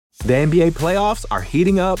The NBA playoffs are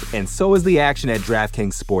heating up, and so is the action at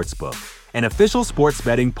DraftKings Sportsbook, an official sports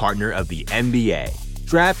betting partner of the NBA.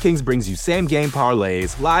 DraftKings brings you same-game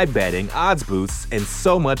parlays, live betting, odds boosts, and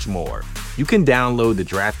so much more. You can download the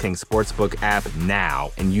DraftKings Sportsbook app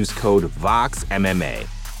now and use code VOXMMA.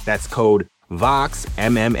 That's code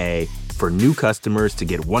VOXMMA for new customers to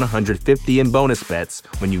get $150 in bonus bets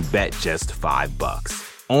when you bet just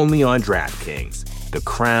 $5. Only on DraftKings. The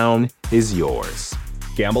crown is yours.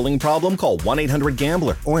 Gambling problem? Call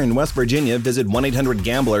 1-800-GAMBLER. Or in West Virginia, visit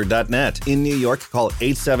 1-800-GAMBLER.net. In New York, call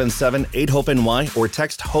 877-8-HOPE-NY or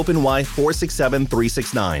text HOPE-NY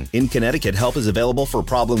 467-369. In Connecticut, help is available for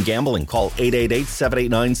problem gambling. Call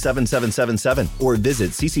 888-789-7777 or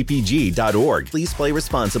visit ccpg.org. Please play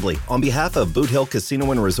responsibly. On behalf of Boot Hill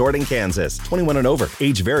Casino and Resort in Kansas, 21 and over.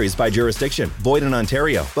 Age varies by jurisdiction. Void in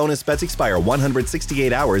Ontario. Bonus bets expire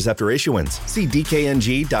 168 hours after issuance. See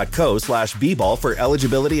dkng.co/bball for eligibility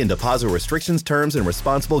and deposit restrictions, terms, and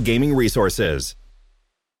responsible gaming resources.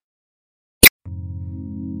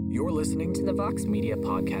 You're listening to the Vox Media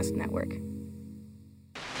Podcast Network.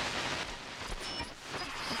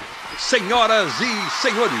 Senhoras e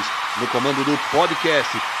senhores, no comando do podcast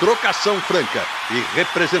Trocação Franca e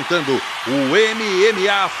representando o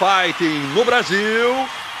MMA Fighting no Brasil,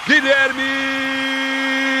 Guilherme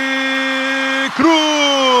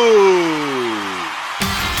Cruz.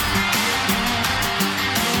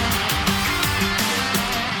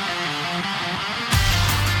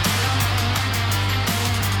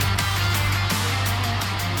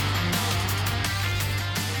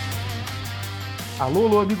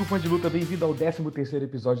 Alô, amigo fã de luta, bem-vindo ao 13º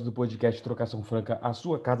episódio do podcast Trocação Franca, a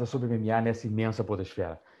sua casa sobre MMA nessa imensa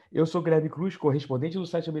podosfera. Eu sou Guilherme Cruz, correspondente do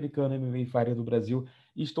site americano MMA Fighting do Brasil,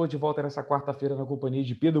 e estou de volta nessa quarta-feira na companhia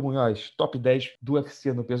de Pedro Munhoz, top 10 do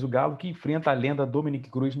UFC no peso galo, que enfrenta a lenda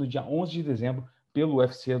Dominick Cruz no dia 11 de dezembro pelo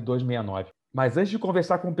UFC 269. Mas antes de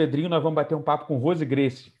conversar com o Pedrinho, nós vamos bater um papo com Rose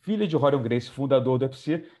Gracie, filha de Rorion Gracie, fundador do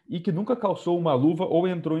UFC, e que nunca calçou uma luva ou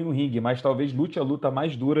entrou em um ringue, mas talvez lute a luta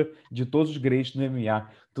mais dura de todos os Gracie no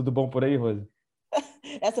MMA. Tudo bom por aí, Rose?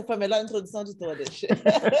 Essa foi a melhor introdução de todas.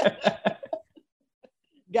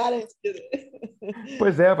 Garantido.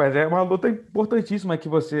 Pois é, mas é uma luta importantíssima que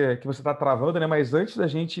você está travando, né? Mas antes da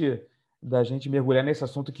gente mergulhar nesse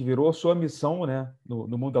assunto que virou a sua missão, né,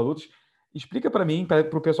 no mundo da luta, explica para mim,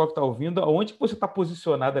 para o pessoal que está ouvindo, onde que você está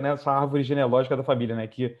posicionada nessa árvore genealógica da família, né?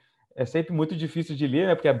 Que é sempre muito difícil de ler,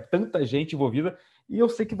 né? Porque é tanta gente envolvida. E eu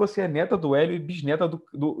sei que você é neta do Hélio e bisneta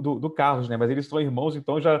do Carlos, né? Mas eles são irmãos,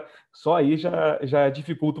 então só aí já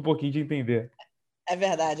dificulta um pouquinho de entender. É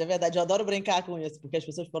verdade, é verdade. Eu adoro brincar com isso, porque as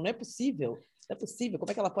pessoas falam, não é possível, como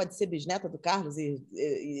é que ela pode ser bisneta do Carlos e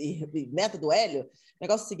neta do Hélio? O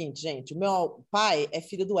negócio é o seguinte, gente, o meu pai é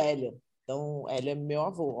filho do Hélio. Então, Hélio é meu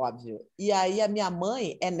avô, óbvio. E aí, a minha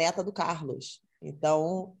mãe é neta do Carlos.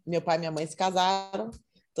 Então, meu pai e minha mãe se casaram,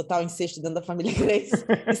 total incesto dentro da família Gracie,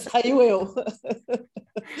 e saiu eu.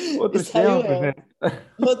 Outros tempos, né?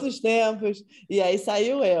 Outros tempos. E aí,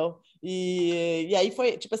 saiu eu. E aí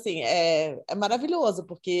foi, tipo assim, é maravilhoso,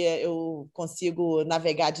 porque eu consigo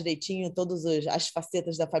navegar direitinho todas as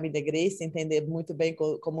facetas da família Gracie, entender muito bem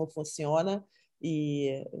como funciona.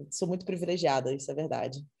 E sou muito privilegiada, isso é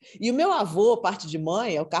verdade. E o meu avô, parte de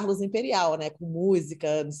mãe, é o Carlos Imperial, né? Com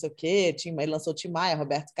música, não sei o quê. Ele lançou Tim Maia,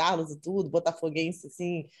 Roberto Carlos e tudo, botafoguense,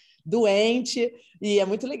 assim, doente. E é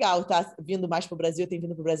muito legal estar vindo mais para o Brasil. Eu tenho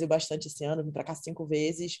vindo para o Brasil bastante esse ano, vim para cá 5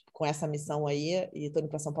 vezes com essa missão aí. E estou indo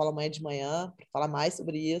para São Paulo amanhã de manhã para falar mais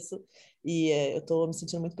sobre isso. E eu estou me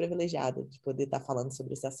sentindo muito privilegiada de poder estar falando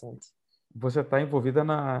sobre esse assunto. Você está envolvida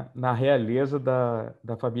na realeza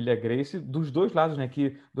da família Gracie dos dois lados, né?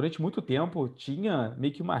 Que durante muito tempo tinha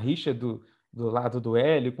meio que uma rixa do lado do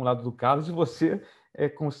Hélio com o lado do Carlos, e você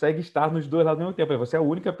consegue estar nos dois lados ao mesmo tempo. Você é a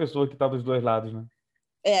única pessoa que está dos dois lados, né?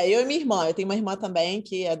 Eu e minha irmã. Eu tenho uma irmã também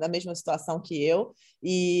que é da mesma situação que eu.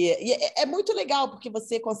 E é muito legal, porque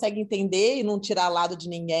você consegue entender e não tirar lado de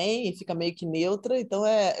ninguém e fica meio que neutra. Então,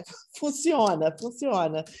 funciona.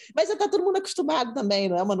 Mas já está todo mundo acostumado também,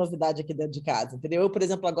 não é uma novidade aqui dentro de casa, entendeu? Eu, por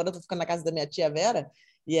exemplo, agora estou ficando na casa da minha tia Vera,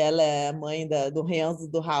 e ela é mãe do Renzo,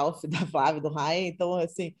 do Ralph, da Flávia, do Ryan. Então,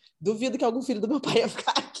 assim, duvido que algum filho do meu pai ia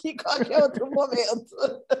ficar aqui em qualquer outro momento.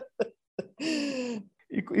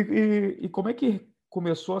 E como é que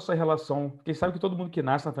começou essa relação? Porque sabe que todo mundo que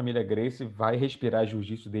nasce na família Gracie vai respirar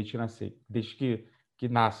jiu-jitsu desde que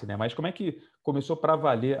nasce, né? Mas como é que começou para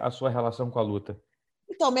valer a sua relação com a luta?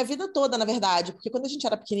 Então, minha vida toda, na verdade, porque quando a gente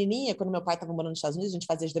era pequenininha, quando meu pai estava morando nos Estados Unidos, a gente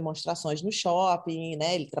fazia as demonstrações no shopping,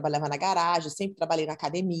 né? Ele trabalhava na garagem, sempre trabalhei na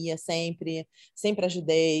academia, sempre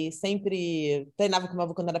ajudei, sempre treinava com meu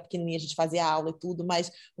avô quando era pequenininha, a gente fazia aula e tudo,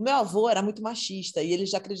 mas o meu avô era muito machista e eles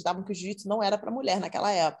já acreditavam que o jiu-jitsu não era para mulher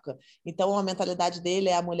naquela época. Então, a mentalidade dele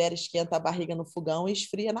é a mulher esquenta a barriga no fogão e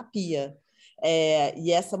esfria na pia.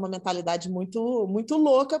 E essa é uma mentalidade muito, muito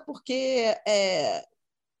louca, porque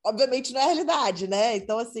obviamente não é a realidade, né?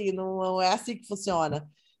 Então, assim, não é assim que funciona.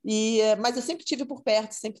 Mas eu sempre tive por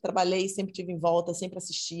perto, sempre trabalhei, sempre tive em volta, sempre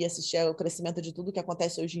assisti ao crescimento de tudo que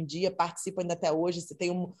acontece hoje em dia, participo ainda até hoje. Se tem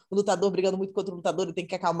um lutador brigando muito contra um lutador, eu tenho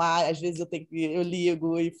que acalmar, às vezes eu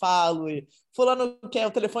ligo e falo, e fulano quer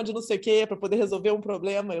o telefone de não sei o quê para poder resolver um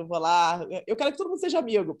problema, eu vou lá. Eu quero que todo mundo seja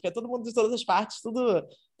amigo, porque é todo mundo de todas as partes,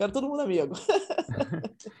 quero todo mundo amigo.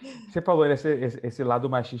 Você falou esse lado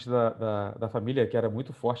machista da família, que era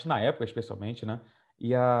muito forte na época, especialmente, né?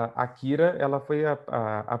 E a Kira, ela foi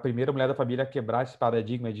a primeira mulher da família a quebrar esse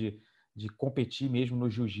paradigma de competir mesmo no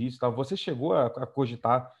jiu-jitsu e tal. Você chegou a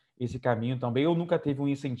cogitar esse caminho também, ou nunca teve um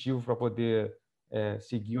incentivo para poder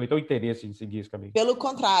seguir, ou então interesse em seguir esse caminho? Pelo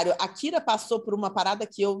contrário, a Kira passou por uma parada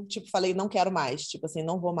que eu, tipo, falei, não quero mais, tipo assim,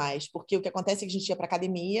 não vou mais, porque o que acontece é que a gente ia pra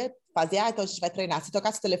academia, fazia, então a gente vai treinar. Se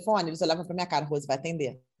tocasse o telefone, eles olhavam pra minha cara, Rose, vai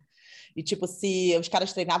atender. E, tipo, se os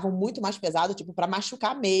caras treinavam muito mais pesado, tipo, para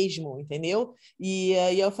machucar mesmo, entendeu? E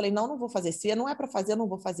eu falei, não vou fazer. Se não é para fazer, eu não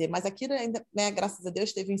vou fazer. Mas a Kira ainda, né, graças a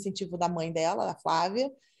Deus, teve o incentivo da mãe dela, a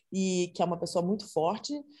Flávia, e que é uma pessoa muito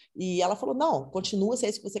forte, e ela falou, não, continua, se é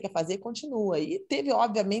isso que você quer fazer, continua. E teve,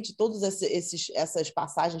 obviamente, todas essas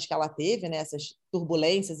passagens que ela teve, né, essas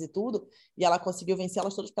turbulências e tudo, e ela conseguiu vencer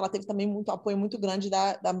elas todas, porque ela teve também muito apoio muito grande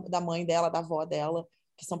da mãe dela, da avó dela,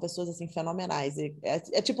 que são pessoas assim fenomenais.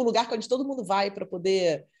 É tipo um lugar onde todo mundo vai para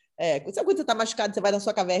poder. Quando você está machucado, você vai na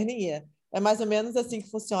sua caverninha. É mais ou menos assim que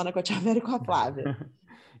funciona com a Tia Vera e com a Flávia.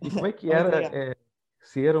 E como é que É muito era legal.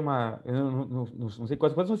 ser uma... Eu não sei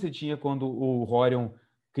quantos você tinha quando o Rorion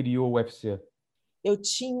criou o UFC? Eu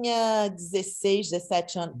tinha 16,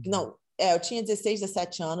 17 anos. Não, eu tinha 16,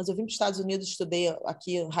 17 anos. Eu vim para os Estados Unidos, estudei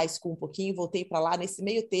aqui high school um pouquinho, voltei para lá. Nesse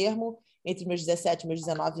meio termo, entre meus 17 e meus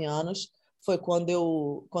 19 anos, foi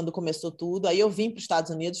quando começou tudo. Aí eu vim para os Estados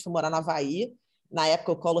Unidos, fui morar no Havaí. Na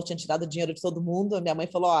época, o Collor tinha tirado dinheiro de todo mundo. A minha mãe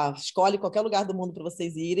falou: escolhe qualquer lugar do mundo para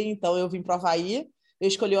vocês irem. Então, eu vim para o Havaí. Eu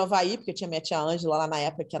escolhi o Havaí, porque eu tinha minha tia Ângela lá na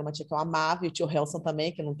época, que era uma tia que eu amava, e o tio Helson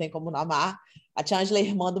também, que não tem como não amar. A tia Ângela é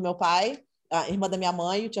irmã do meu pai, a irmã da minha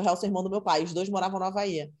mãe, e o tio Helson é irmão do meu pai. Os dois moravam no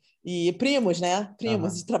Havaí. E primos, né?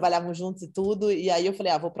 Primos, e trabalhavam juntos e tudo. E aí eu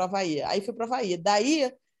falei, vou para o Havaí. Aí fui para o Havaí.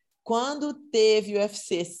 Daí, quando teve o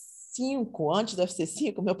UFC 5, antes do UFC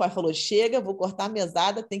 5, meu pai falou, chega, vou cortar a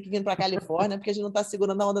mesada, tem que vir para a Califórnia, porque a gente não está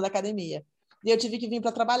segurando a onda da academia. E eu tive que vir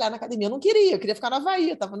para trabalhar na academia. Eu não queria, eu queria ficar no Havaí,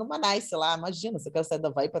 eu estava numa nice lá. Imagina, se eu quero sair do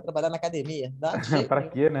Havaí para trabalhar na academia. Dá de jeito Para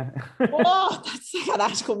nenhum. quê, né? Pô, tá de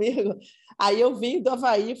sacanagem comigo. Aí eu vim do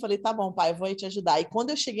Havaí e falei, tá bom, pai, eu vou te ajudar. E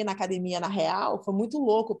quando eu cheguei na academia, na real, foi muito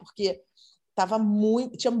louco, porque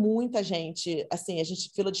tinha muita gente, assim, a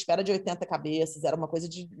gente fila de espera de 80 cabeças, era uma coisa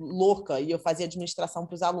de louca, e eu fazia administração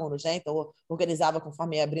para os alunos, né? Então eu organizava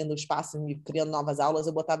conforme ia abrindo o espaço e criando novas aulas,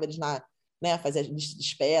 eu botava eles fazia lista de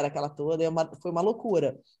espera, aquela toda, foi uma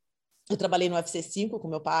loucura. Eu trabalhei no UFC 5 com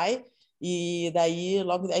meu pai, e daí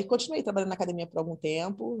aí continuei trabalhando na academia por algum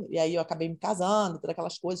tempo, e aí eu acabei me casando, todas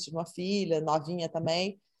aquelas coisas, tive uma filha, novinha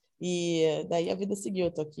também, e daí a vida seguiu.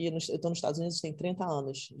 Eu tô aqui, eu tô nos Estados Unidos tem 30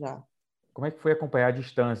 anos já. Como é que foi acompanhar à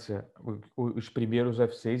distância os primeiros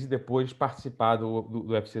UFCs e depois participar do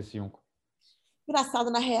UFC 5? Engraçado,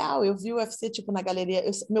 na real, eu vi o UFC tipo na galeria.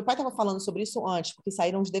 Meu pai estava falando sobre isso antes, porque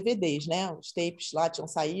saíram os DVDs, né? Os tapes lá tinham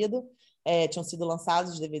saído, tinham sido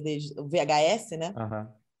lançados os DVDs, o VHS, né? Aham.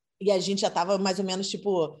 E a gente já estava mais ou menos,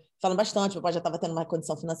 tipo, falando bastante. Meu pai já estava tendo uma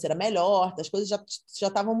condição financeira melhor, as coisas já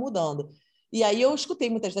estavam mudando. E aí eu escutei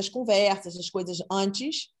muitas das conversas, das coisas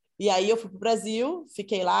antes. E aí eu fui para o Brasil,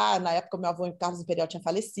 fiquei lá. Na época, meu avô Carlos Imperial tinha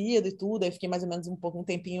falecido e tudo. Aí fiquei mais ou menos um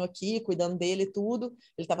tempinho aqui, cuidando dele e tudo.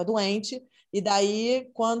 Ele estava doente. E daí,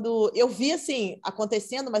 quando eu vi assim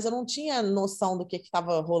acontecendo, mas eu não tinha noção do que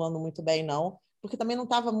estava rolando muito bem, não. Porque também não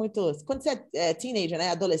estava muito. Quando você é teenager, né?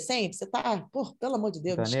 Adolescente, você tá, pô, pelo amor de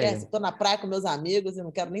Deus, Tá me nem aí. esquece, estou na praia com meus amigos e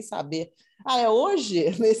não quero nem saber. É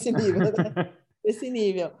hoje, nesse nível, né? Nesse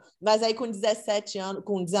nível. Mas aí com 17 anos,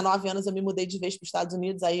 com 19 anos, eu me mudei de vez para os Estados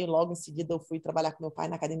Unidos. Aí logo em seguida eu fui trabalhar com meu pai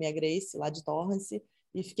na Academia Gracie, lá de Torrance,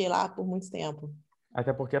 e fiquei lá por muito tempo.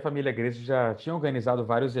 Até porque a família Gracie já tinha organizado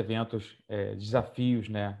vários eventos, desafios,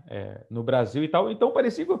 né, no Brasil e tal. Então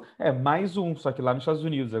parecia mais um, só que lá nos Estados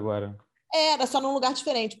Unidos agora. Era só num lugar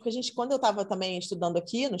diferente, porque quando eu estava também estudando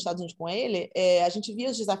aqui nos Estados Unidos com ele, a gente via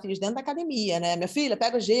os desafios dentro da academia, né? Minha filha,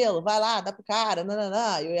 pega o gelo, vai lá, dá pro cara,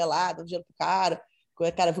 nananã. Eu ia lá, dava o gelo pro cara.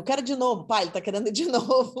 Cara, eu quero de novo, pai, ele tá querendo ir de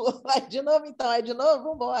novo. Vai de novo então, é de novo,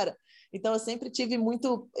 vamos embora. Então eu sempre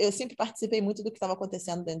participei muito do que estava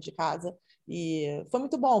acontecendo dentro de casa e foi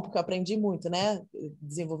muito bom, porque eu aprendi muito, né?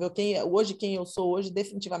 Desenvolveu quem eu sou hoje,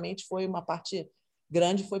 definitivamente foi uma parte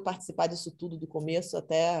grande, foi participar disso tudo do começo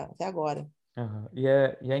até agora. Uhum. E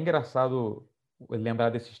é engraçado lembrar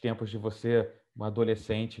desses tempos de você, uma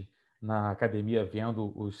adolescente, na academia,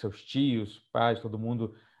 vendo os seus tios, pais, todo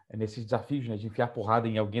mundo nesses desafios, né, de enfiar porrada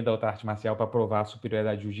em alguém da outra arte marcial para provar a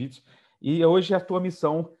superioridade do jiu-jitsu. E hoje é a tua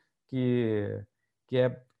missão,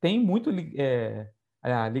 tem muito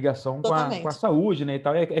a ligação com a Totalmente. saúde, né, e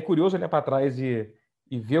tal. É curioso olhar para trás e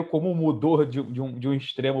ver como mudou de um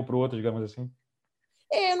extremo para o outro, digamos assim.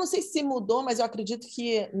 Eu não sei se mudou, mas eu acredito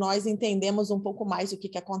que nós entendemos um pouco mais o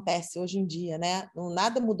que acontece hoje em dia, né?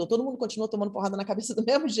 Nada mudou, todo mundo continua tomando porrada na cabeça do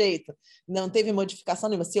mesmo jeito. Não teve modificação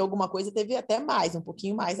nenhuma. Se alguma coisa, teve até mais, um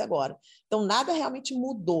pouquinho mais agora. Então, nada realmente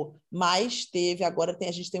mudou, mas agora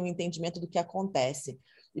a gente tem um entendimento do que acontece.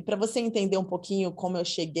 E para você entender um pouquinho como eu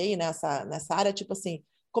cheguei nessa área, tipo assim,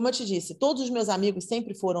 como eu te disse, todos os meus amigos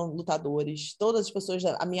sempre foram lutadores, todas as pessoas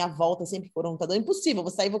à minha volta sempre foram lutadores. Impossível,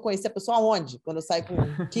 vou conhecer a pessoa onde? Quando eu saio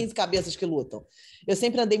com 15 cabeças que lutam. Eu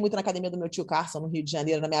sempre andei muito na academia do meu tio Carson, no Rio de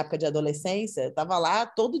Janeiro, na minha época de adolescência. Eu estava lá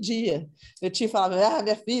todo dia. Meu tio falava,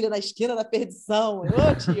 minha filha, na esquina da perdição.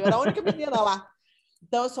 Ô, tio, eu era a única menina lá.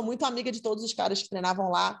 Então, eu sou muito amiga de todos os caras que treinavam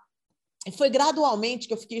lá. E foi gradualmente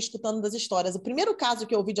que eu fiquei escutando das histórias. O primeiro caso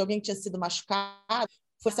que eu ouvi de alguém que tinha sido machucado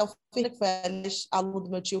foi a filha, que foi aluno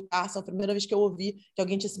do meu tio Carson, a primeira vez que eu ouvi que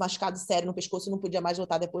alguém tinha se machucado sério no pescoço e não podia mais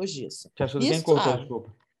lutar depois disso. Te ajuda quem cortou,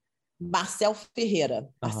 desculpa. Marcel Ferreira,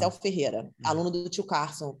 aluno do tio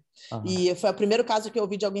Carson. E foi o primeiro caso que eu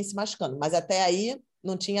ouvi de alguém se machucando, mas até aí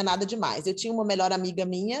não tinha nada demais. Eu tinha uma melhor amiga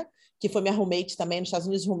minha, que foi minha roommate também, nos Estados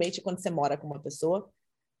Unidos, roommate é quando você mora com uma pessoa.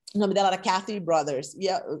 O nome dela era Kathy Brothers.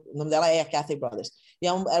 O nome dela é Kathy Brothers. E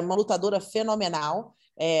era uma lutadora fenomenal.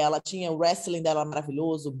 Ela tinha o wrestling dela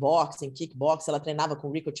maravilhoso, boxing, kickboxing. Ela treinava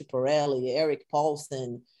com Rico Chiapparelli, Eric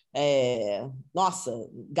Paulson,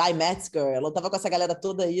 Guy Metzger. Ela lutava com essa galera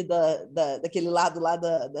toda aí daquele lado lá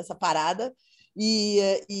dessa parada. E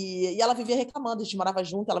ela vivia reclamando, a gente morava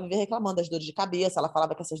junto, ela vivia reclamando das dores de cabeça. Ela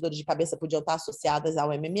falava que essas dores de cabeça podiam estar associadas ao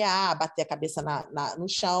MMA, bater a cabeça no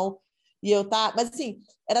chão. Mas assim,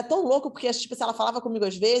 era tão louco porque tipo, ela falava comigo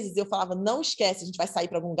às vezes, eu falava, não esquece, a gente vai sair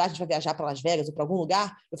para algum lugar, a gente vai viajar para Las Vegas ou para algum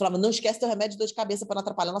lugar, eu falava, não esquece teu remédio de dor de cabeça para não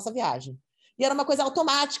atrapalhar a nossa viagem. E era uma coisa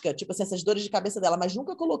automática, tipo assim, essas dores de cabeça dela, mas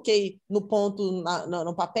nunca coloquei no ponto,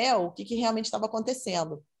 no papel, o que realmente estava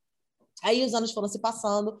acontecendo. Aí os anos foram se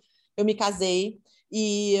passando, eu me casei,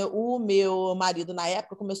 e o meu marido, na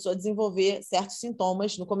época, começou a desenvolver certos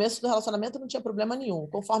sintomas. No começo do relacionamento não tinha problema nenhum.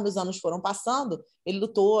 Conforme os anos foram passando, ele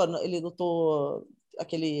lutou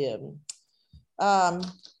aquele...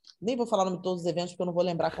 nem vou falar o nome de todos os eventos, porque eu não vou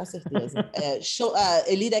lembrar com certeza.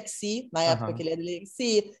 Elite XC, na época que ele era Elite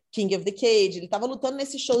XC, King of the Cage. Ele estava lutando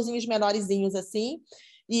nesses showzinhos menorzinhos assim.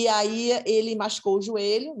 E aí ele machucou o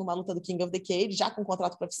joelho numa luta do King of the Cage, já com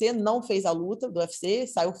contrato para o UFC, não fez a luta do UFC,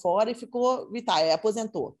 saiu fora e ficou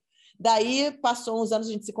aposentou. Daí passou uns anos,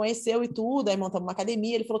 a gente se conheceu e tudo, aí montamos uma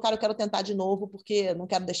academia. Ele falou, cara, eu quero tentar de novo, porque não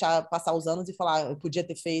quero deixar passar os anos e falar, eu podia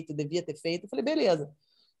ter feito, devia ter feito. Eu falei, beleza.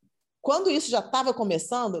 Quando isso já estava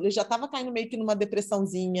começando, ele já estava caindo meio que numa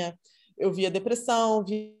depressãozinha. Eu via depressão,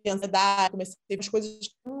 via ansiedade, comecei a ter as coisas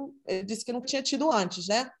que ele disse que não tinha tido antes,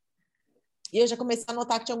 né? E eu já comecei a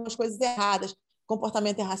notar que tinha algumas coisas erradas,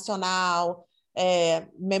 comportamento irracional,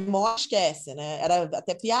 memória esquece, né? Era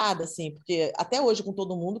até piada, assim, porque até hoje com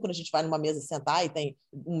todo mundo, quando a gente vai numa mesa sentar e tem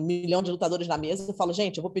 1 milhão de lutadores na mesa, eu falo,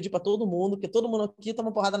 gente, eu vou pedir para todo mundo, porque todo mundo aqui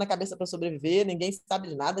toma porrada na cabeça para sobreviver, ninguém sabe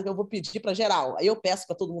de nada, que eu vou pedir para geral. Aí eu peço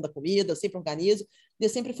para todo mundo a comida, eu sempre organizo, e eu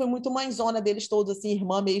sempre fui muito mãezona deles todos, assim,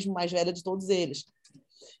 irmã mesmo, mais velha de todos eles.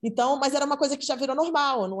 Então, mas era uma coisa que já virou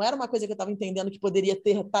normal, não era uma coisa que eu estava entendendo que poderia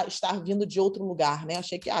estar vindo de outro lugar, né? Eu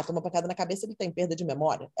achei que, toma pancada na cabeça, ele tem perda de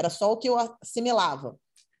memória. Era só o que eu assimilava.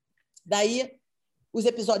 Daí, os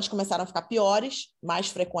episódios começaram a ficar piores, mais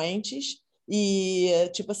frequentes, e,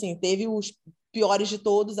 tipo assim, teve os piores de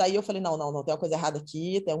todos, aí eu falei, não, tem uma coisa errada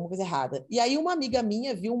aqui, tem alguma coisa errada. E aí uma amiga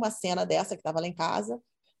minha viu uma cena dessa, que estava lá em casa,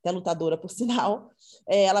 até lutadora, por sinal,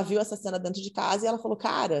 ela viu essa cena dentro de casa e ela falou,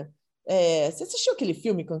 cara... você assistiu aquele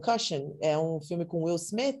filme Concussion? É um filme com Will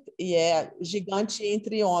Smith e é Gigante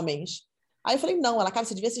Entre Homens. Aí eu falei, não, ela, cara,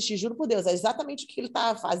 você devia assistir, juro por Deus, é exatamente o que ele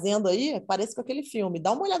está fazendo aí, parece com aquele filme,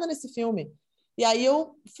 dá uma olhada nesse filme. E aí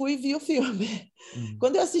eu fui ver o filme.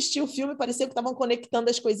 Quando eu assisti o filme, parecia que estavam conectando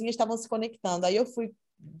as coisinhas, estavam se conectando. Aí eu fui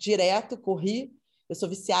direto, corri. Eu sou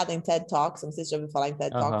viciada em TED Talks, não sei se você já ouviu falar em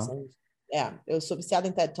TED Talks. Eu sou viciada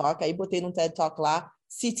em TED Talk, aí botei no TED Talk lá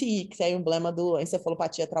CTE, que é o emblema do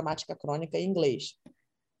encefalopatia traumática crônica em inglês.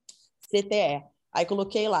 CTE. Aí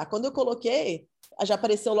coloquei lá. Quando eu coloquei, já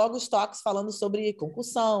apareceu logo os toques falando sobre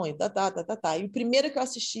concussão e tá. E o primeiro que eu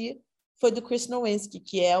assisti foi do Chris Nowinski,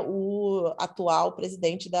 que é o atual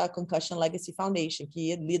presidente da Concussion Legacy Foundation,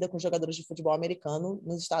 que lida com jogadores de futebol americano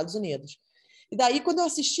nos Estados Unidos. E daí, quando eu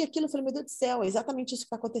assisti aquilo, eu falei, meu Deus do céu, é exatamente isso que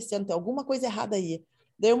está acontecendo, tem alguma coisa errada aí.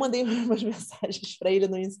 Daí eu mandei umas mensagens para ele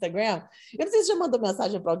no Instagram. Eu não sei se você já mandou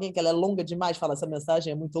mensagem para alguém que ela é longa demais, fala, essa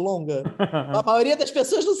mensagem é muito longa. A maioria das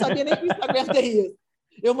pessoas não sabia nem que o Instagram tem isso.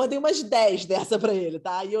 Eu mandei umas 10 dessa para ele,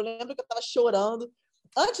 tá? E eu lembro que eu estava chorando.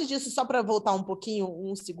 Antes disso, só para voltar um pouquinho,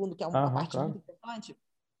 um segundo, que é uma parte muito importante,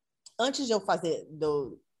 antes de eu fazer,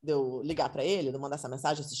 de eu ligar para ele, de eu mandar essa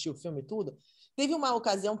mensagem, assistir o filme e tudo, teve uma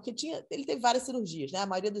ocasião, porque ele teve várias cirurgias, né? A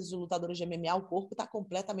maioria dos lutadores de MMA, o corpo está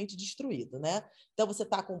completamente destruído, né? Então, você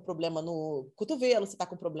está com problema no cotovelo, você está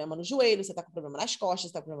com problema no joelho, você está com problema nas costas, você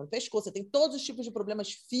está com problema no pescoço, você tem todos os tipos de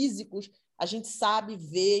problemas físicos, a gente sabe,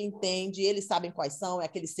 vê, entende, eles sabem quais são, é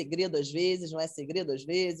aquele segredo às vezes, não é segredo às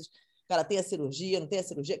vezes, o cara tem a cirurgia, não tem a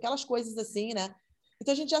cirurgia, aquelas coisas assim, né?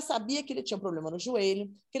 Então, a gente já sabia que ele tinha problema no joelho,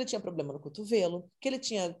 que ele tinha problema no cotovelo, que ele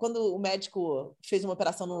tinha... Quando o médico fez uma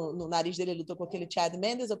operação no nariz dele, ele lutou com aquele Chad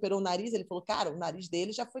Mendes, operou o nariz, ele falou, cara, o nariz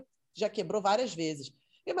dele já quebrou várias vezes.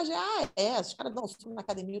 Eu imaginei, os caras dão soco na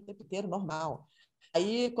academia o tempo inteiro, normal.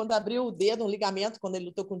 Aí, quando abriu o dedo, um ligamento, quando ele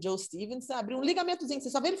lutou com o Joe Stevens, abriu um ligamentozinho, você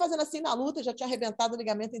só vê ele fazendo assim na luta, já tinha arrebentado o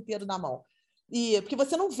ligamento inteiro na mão. Porque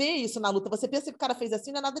você não vê isso na luta, você pensa que o cara fez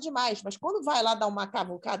assim, não é nada demais, mas quando vai lá dar uma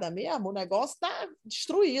cavucada mesmo, o negócio tá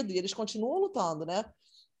destruído, e eles continuam lutando, né?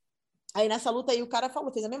 Aí nessa luta aí o cara falou,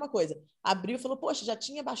 fez a mesma coisa, abriu e falou, poxa, já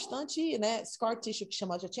tinha bastante, né, scar tissue que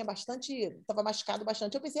chama, já tinha bastante, tava machucado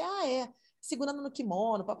bastante. Eu pensei, segurando no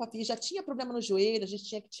kimono, papapi, já tinha problema no joelho, a gente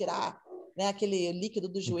tinha que tirar, né, aquele líquido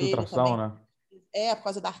do joelho também. Né? Por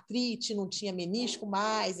causa da artrite, não tinha menisco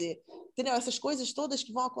mais, entendeu? Essas coisas todas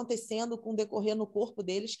que vão acontecendo com o decorrer no corpo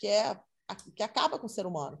deles, que acaba com o ser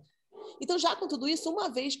humano. Então, já com tudo isso, uma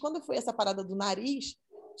vez, quando foi essa parada do nariz,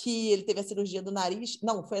 que ele teve a cirurgia do nariz,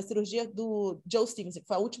 não, foi a cirurgia do Joe Stevens, que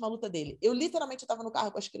foi a última luta dele. Eu literalmente estava no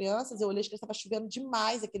carro com as crianças, eu olhei, as crianças, estava chovendo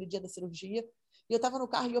demais aquele dia da cirurgia, e eu estava no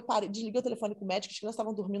carro e eu desliguei o telefone com o médico, as crianças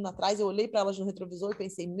estavam dormindo atrás, eu olhei para elas no retrovisor e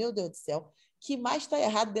pensei, meu Deus do céu, que mais está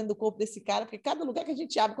errado dentro do corpo desse cara, porque cada lugar que a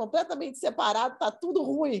gente abre completamente separado, tá tudo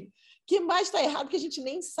ruim. Que mais está errado que a gente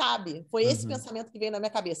nem sabe. Foi esse pensamento que veio na minha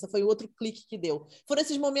cabeça, foi o outro clique que deu. Foram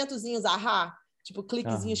esses momentozinhos, tipo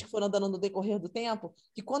cliquezinhos que foram dando no decorrer do tempo,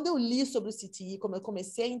 que quando eu li sobre o CTE, como eu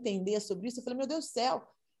comecei a entender sobre isso, eu falei, meu Deus do céu,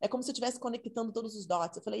 é como se eu estivesse conectando todos os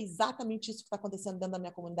dots. Eu falei, exatamente isso que está acontecendo dentro da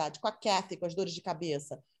minha comunidade, com a Kathy, com as dores de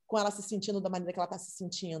cabeça, com ela se sentindo da maneira que ela está se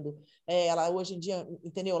sentindo. Ela hoje em dia,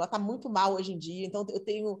 entendeu? Ela está muito mal hoje em dia, então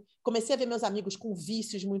comecei a ver meus amigos com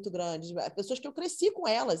vícios muito grandes, pessoas que eu cresci com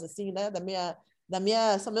elas, assim, né,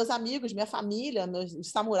 são meus amigos, minha família, os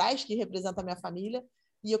samurais que representam a minha família,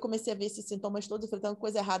 e eu comecei a ver esses sintomas todos, eu falei, tem uma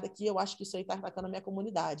coisa errada aqui, eu acho que isso aí está atacando a minha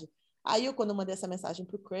comunidade. Aí, quando eu mandei essa mensagem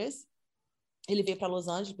para o Chris, ele veio para Los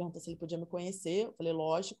Angeles, perguntou se ele podia me conhecer, eu falei,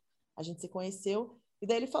 lógico, a gente se conheceu, e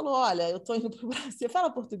daí ele falou, olha, eu estou indo para o Brasil, você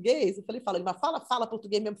fala português? Eu falei, fala, ele fala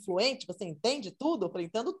português mesmo fluente, você entende tudo? Eu falei,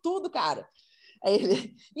 entendo tudo, cara. Aí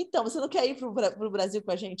ele, então, você não quer ir para o Brasil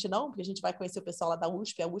com a gente, não? Porque a gente vai conhecer o pessoal lá da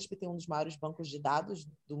USP, a USP tem um dos maiores bancos de dados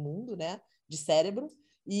do mundo, né, de cérebro,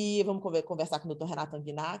 e vamos conversar com o Dr. Renato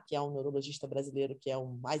Anguiná, que é um neurologista brasileiro que é o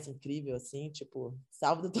mais incrível, assim, tipo,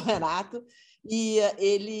 salve Dr. Renato. E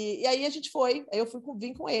aí a gente foi, aí eu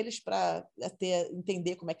vim com eles para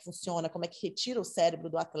entender como é que funciona, como é que retira o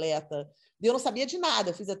cérebro do atleta. E eu não sabia de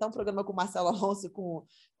nada, eu fiz até um programa com o Marcelo Alonso,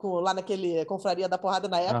 lá naquele Confraria da Porrada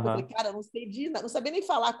na época, eu falei, cara, eu não sei de nada, não sabia nem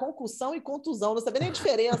falar concussão e contusão, não sabia nem a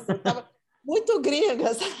diferença, eu estava muito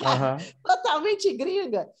gringa, sabe? Totalmente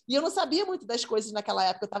gringa. E eu não sabia muito das coisas naquela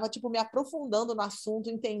época, eu estava tipo, me aprofundando no assunto,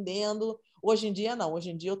 entendendo. Hoje em dia, não. Hoje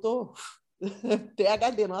em dia eu tô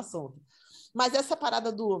PhD no assunto. Mas essa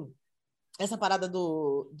parada de eu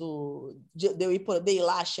poder ir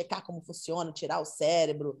lá, checar como funciona, tirar o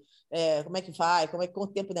cérebro, como é que vai,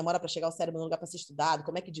 quanto tempo demora para chegar o cérebro no lugar para ser estudado,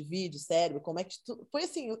 como é que divide o cérebro, foi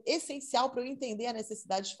assim, essencial para eu entender a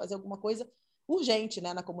necessidade de fazer alguma coisa urgente,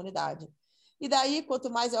 né, na comunidade. E daí, quanto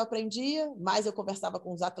mais eu aprendia, mais eu conversava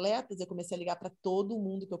com os atletas, eu comecei a ligar para todo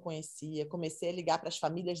mundo que eu conhecia, comecei a ligar para as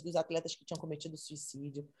famílias dos atletas que tinham cometido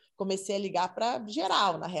suicídio, comecei a ligar para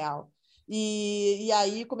geral, na real. E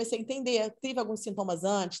aí comecei a entender, teve alguns sintomas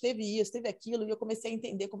antes, teve isso, teve aquilo, e eu comecei a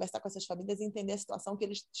entender, conversar com essas famílias e entender a situação que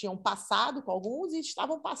eles tinham passado com alguns e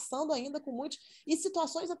estavam passando ainda com muitos, e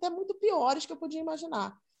situações até muito piores que eu podia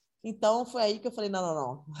imaginar. Então, foi aí que eu falei,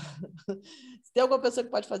 não. Se tem alguma pessoa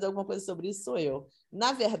que pode fazer alguma coisa sobre isso, sou eu.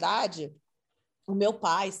 Na verdade, o meu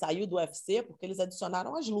pai saiu do UFC porque eles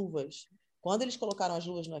adicionaram as luvas. Quando eles colocaram as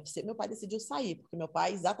luvas no UFC, meu pai decidiu sair, porque meu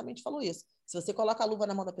pai exatamente falou isso. Se você coloca a luva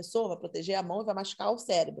na mão da pessoa, vai proteger a mão e vai machucar o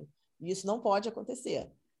cérebro. E isso não pode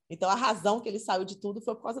acontecer. Então, a razão que ele saiu de tudo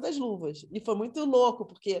foi por causa das luvas. E foi muito louco,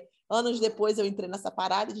 porque anos depois eu entrei nessa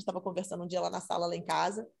parada, a gente estava conversando um dia lá na sala, lá em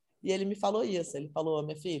casa, e ele me falou isso. Ele falou,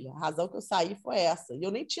 minha filha, a razão que eu saí foi essa. E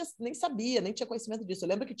eu nem sabia, nem tinha conhecimento disso. Eu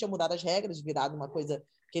lembro que tinha mudado as regras, virado uma coisa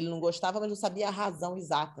que ele não gostava, mas não sabia a razão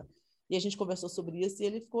exata. E a gente conversou sobre isso e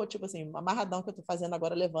ele ficou, tipo assim, amarradão que eu tô fazendo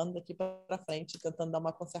agora, levando daqui para frente, tentando dar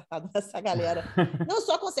uma consertada nessa galera. Não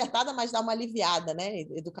só consertada, mas dar uma aliviada, né?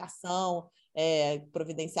 Educação,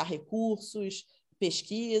 providenciar recursos,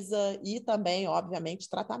 pesquisa e também, obviamente,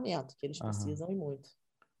 tratamento, que eles precisam e muito.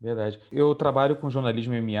 Verdade. Eu trabalho com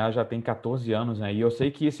jornalismo MMA já tem 14 anos, né? E eu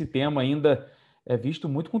sei que esse tema ainda é visto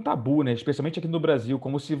muito com tabu, né? Especialmente aqui no Brasil,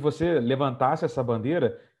 como se você levantasse essa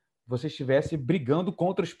bandeira, você estivesse brigando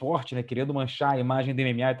contra o esporte, né? Querendo manchar a imagem do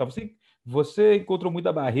MMA e tal. Você encontrou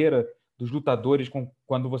muita barreira dos lutadores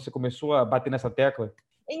quando você começou a bater nessa tecla?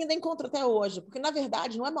 Ainda encontro até hoje, porque na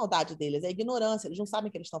verdade não é maldade deles, é ignorância, eles não sabem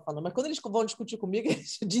o que eles estão falando, mas quando eles vão discutir comigo,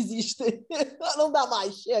 eles desistem. Não dá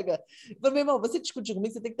mais, chega. Então, meu irmão, você discutir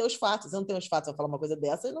comigo, você tem que ter os fatos. Você não tem os fatos, eu falar uma coisa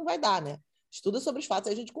dessa, não vai dar, né? Estuda sobre os fatos,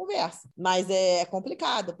 aí a gente conversa. Mas é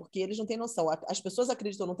complicado, porque eles não têm noção. As pessoas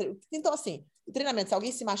acreditam no treinamento. Então, assim, o treinamento, se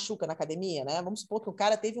alguém se machuca na academia, né? Vamos supor que o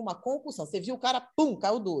cara teve uma concussão. Você viu o cara, pum,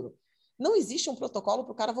 caiu duro. Não existe um protocolo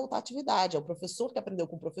para o cara voltar à atividade. É o professor que aprendeu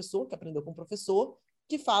com o professor, que aprendeu com o professor,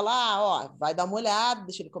 que fala, ó, vai dar uma olhada,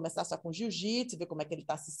 deixa ele começar só com jiu-jitsu, ver como é que ele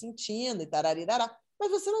está se sentindo e tararirará.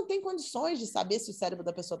 Mas você não tem condições de saber se o cérebro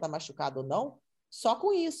da pessoa está machucado ou não, só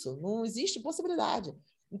com isso. Não existe possibilidade.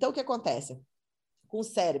 Então, o que acontece? Com o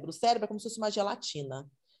cérebro é como se fosse uma gelatina.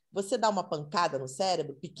 Você dá uma pancada no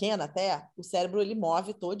cérebro, pequena até, o cérebro ele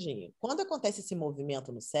move todinho. Quando acontece esse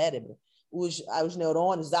movimento no cérebro, os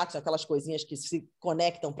neurônios, os átomos, aquelas coisinhas que se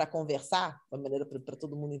conectam para conversar, de uma maneira para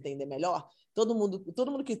todo mundo entender melhor,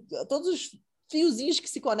 todos os fiozinhos que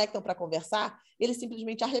se conectam para conversar, eles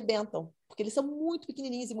simplesmente arrebentam, porque eles são muito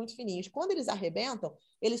pequenininhos e muito fininhos. Quando eles arrebentam,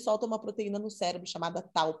 eles soltam uma proteína no cérebro chamada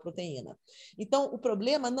tal proteína. Então, o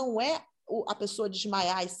problema não é a pessoa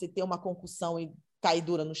desmaiar e se ter uma concussão e cair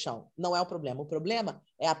dura no chão. Não é o problema. O problema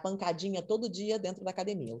é a pancadinha todo dia dentro da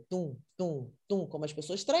academia. O tum, tum, tum, como as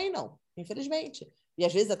pessoas treinam, infelizmente. E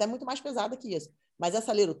às vezes até muito mais pesada que isso. Mas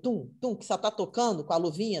essa letra, tum, tum, que só está tocando com a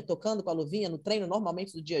luvinha no treino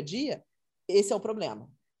normalmente do dia a dia, esse é o problema.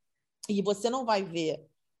 E você não vai ver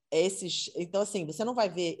você não vai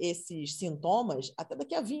ver esses sintomas até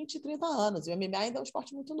daqui a 20, 30 anos. E o MMA ainda é um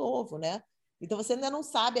esporte muito novo, né? Então você ainda não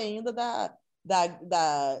sabe ainda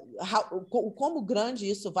como grande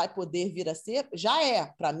isso vai poder vir a ser. Já é.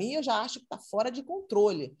 Para mim, eu já acho que está fora de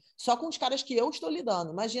controle. Só com os caras que eu estou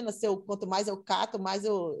lidando. Imagina, quanto mais eu cato, mais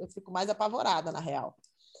eu fico mais apavorada, na real.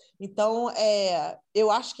 Então,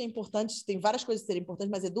 eu acho que é importante, tem várias coisas que seriam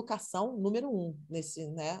importantes, mas educação, número 1, nesse,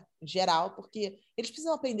 né, geral, porque eles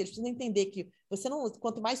precisam aprender, eles precisam entender que você não,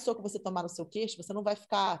 quanto mais soco você tomar no seu queixo, você não vai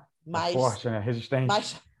ficar mais... forte, né?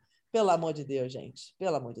 Resistente. Pelo amor de Deus, gente.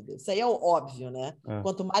 Pelo amor de Deus. Isso aí é o óbvio, né?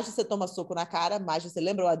 Quanto mais você toma soco na cara, mais você...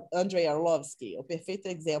 Lembra o Andrei Arlovski? É o perfeito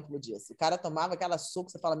exemplo disso. O cara tomava aquela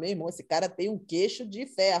soco, você fala, meu irmão, esse cara tem um queixo de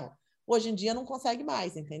ferro. Hoje em dia não consegue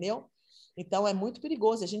mais, entendeu? Então, é muito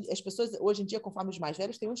perigoso. As pessoas, hoje em dia, conforme os mais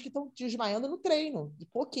velhos, tem uns que estão desmaiando no treino, de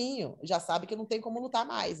pouquinho. Já sabe que não tem como lutar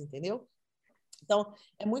mais, entendeu? Então,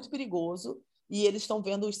 é muito perigoso. E eles estão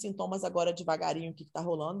vendo os sintomas agora devagarinho, o que está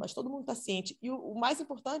rolando, mas todo mundo está ciente. E o mais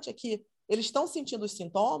importante é que eles estão sentindo os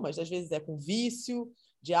sintomas, às vezes é com vício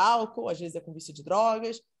de álcool, às vezes é com vício de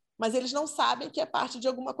drogas, mas eles não sabem que é parte de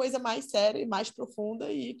alguma coisa mais séria e mais profunda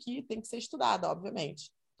e que tem que ser estudada,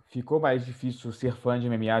 obviamente. Ficou mais difícil ser fã de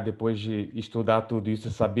MMA depois de estudar tudo isso,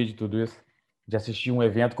 saber de tudo isso, de assistir um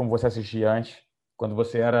evento como você assistia antes, quando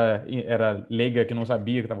você era leiga que não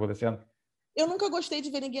sabia o que estava acontecendo? Eu nunca gostei de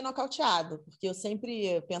ver ninguém nocauteado, porque eu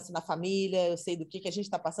sempre penso na família, eu sei do que a gente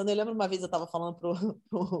está passando. Eu lembro uma vez eu estava falando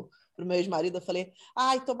pro pro meu ex-marido, eu falei,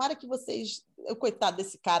 ai, tomara que vocês... Coitado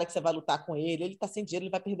desse cara que você vai lutar com ele tá sem dinheiro,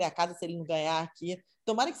 ele vai perder a casa se ele não ganhar aqui.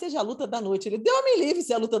 Tomara que seja a luta da noite. Ele, Deus me livre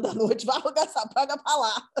se é a luta da noite, vai alugar essa praga pra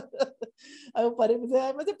lá. Aí eu parei e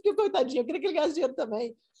falei, mas é porque, coitadinho, eu queria que ele ganhasse dinheiro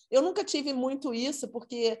também. Eu nunca tive muito isso,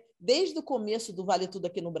 porque desde o começo do Vale Tudo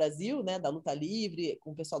aqui no Brasil, né, da luta livre,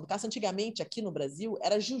 com o pessoal do caça, antigamente aqui no Brasil,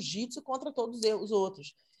 era jiu-jitsu contra todos os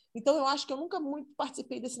outros. Então, eu acho que eu nunca muito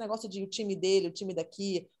participei desse negócio de o time dele, o time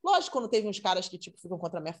daqui. Lógico, quando teve uns caras que tipo, ficam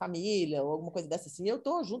contra a minha família, ou alguma coisa dessa assim, eu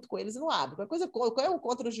tô junto com eles e não abro. Qualquer coisa, eu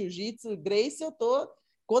contra o jiu-jitsu, Gracie, eu tô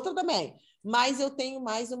contra também. Mas eu tenho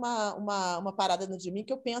mais uma parada dentro de mim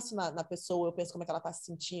que eu penso na pessoa, eu penso como é que ela está se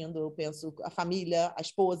sentindo, eu penso a família, a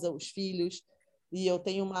esposa, os filhos. E eu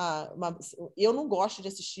tenho Eu não gosto de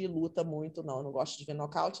assistir luta muito, não. Eu não gosto de ver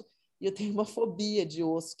nocaute. E eu tenho uma fobia de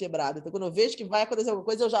osso quebrado. Então, quando eu vejo que vai acontecer alguma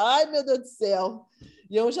coisa, eu já... Ai, meu Deus do céu!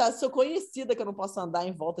 E eu já sou conhecida que eu não posso andar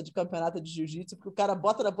em volta de campeonato de jiu-jitsu, porque o cara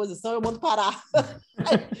bota na posição e eu mando parar.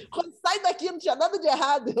 Aí, quando sai daqui, não tinha nada de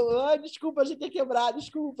errado. Desculpa, a gente ia quebrar,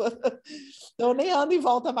 desculpa. Então, eu nem ando em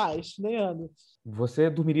volta mais, nem ando. Você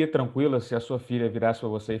dormiria tranquila se a sua filha virasse para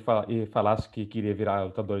você e falasse que queria virar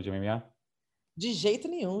lutadora de MMA? De jeito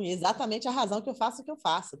nenhum. E exatamente a razão que eu faço o que eu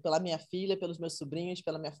faço. Pela minha filha, pelos meus sobrinhos,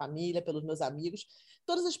 pela minha família, pelos meus amigos.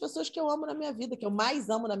 Todas as pessoas que eu amo na minha vida, que eu mais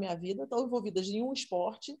amo na minha vida, estão envolvidas em um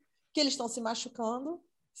esporte, que eles estão se machucando,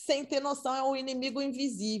 sem ter noção, é um inimigo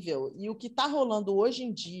invisível. E o que está rolando hoje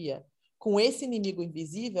em dia com esse inimigo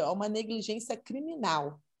invisível é uma negligência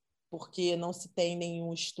criminal, porque não se tem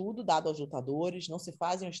nenhum estudo dado aos lutadores, não se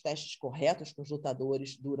fazem os testes corretos com os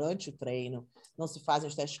lutadores durante o treino, não se fazem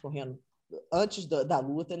os testes correndo antes da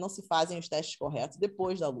luta e não se fazem os testes corretos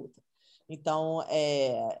depois da luta. Então,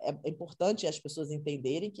 é importante as pessoas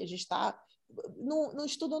entenderem que a gente está... Não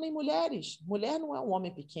estudam nem mulheres. Mulher não é um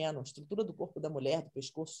homem pequeno. A estrutura do corpo da mulher, do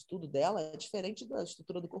pescoço, tudo dela é diferente da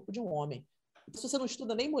estrutura do corpo de um homem. Então, se você não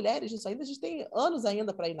estuda nem mulheres, isso ainda a gente tem anos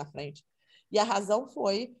ainda para ir na frente. E a razão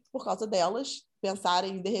foi por causa delas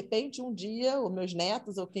pensarem, de repente, um dia, os meus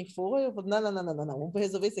netos ou quem for, eu vou, não, vamos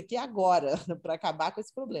resolver isso aqui agora, para acabar com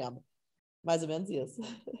esse problema. Mais ou menos isso.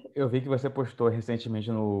 Eu vi que você postou recentemente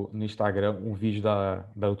no Instagram um vídeo da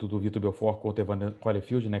luta do Vitor Belfort contra o Evander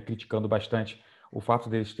Holyfield, né, criticando bastante o fato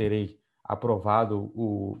deles terem aprovado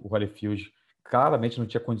o Holyfield. Claramente não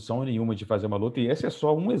tinha condição nenhuma de fazer uma luta, e esse é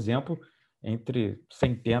só um exemplo entre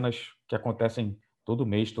centenas que acontecem todo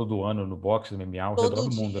mês, todo ano no boxe, no MMA, ao redor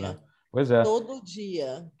do mundo, né? Pois é. Todo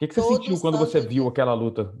dia. O que você sentiu quando você viu aquela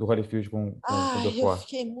luta do Holyfield com o Belfort? Eu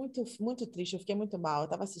fiquei muito, muito triste, eu fiquei muito mal. Eu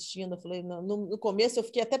estava assistindo, eu falei, no começo eu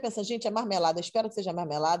fiquei até pensando, gente, é marmelada, eu espero que seja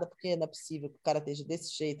marmelada, porque não é possível que o cara esteja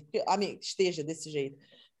desse jeito, esteja desse jeito.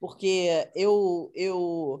 Porque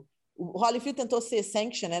o Holyfield tentou ser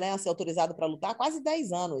sanctioned, né, ser autorizado para lutar há quase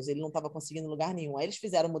 10 anos, ele não estava conseguindo lugar nenhum. Aí eles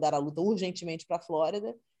fizeram mudar a luta urgentemente para a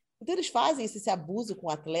Flórida. Então, eles fazem esse abuso com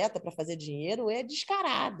o atleta para fazer dinheiro, é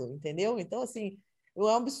descarado, entendeu? Então, assim, é um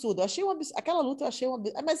absurdo. Eu achei um absurdo. Aquela luta eu achei um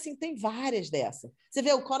absurdo. Mas, assim, tem várias dessas. Você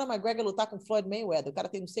vê o Conor McGregor lutar com o Floyd Mayweather, o cara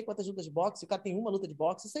tem não sei quantas lutas de boxe, o cara tem uma luta de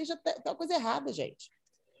boxe, isso aí já tem uma coisa errada, gente.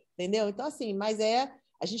 Entendeu? Então, assim,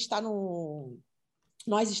 a gente está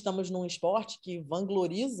nós estamos num esporte que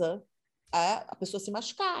vangloriza a pessoa se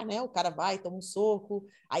machucar, né? O cara vai, toma um soco,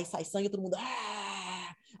 aí sai sangue, todo mundo...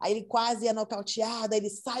 Aí ele quase é nocauteado, aí ele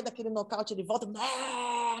sai daquele nocaute, ele volta,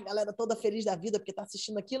 a galera toda feliz da vida porque está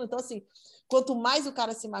assistindo aquilo. Então, assim, quanto mais o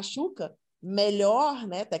cara se machuca, melhor,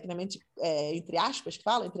 né, tecnicamente, entre aspas, que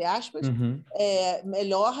fala, entre aspas,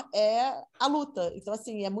 melhor é a luta. Então,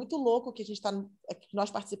 assim, é muito louco que que nós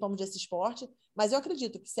participamos desse esporte, mas eu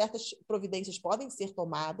acredito que certas providências podem ser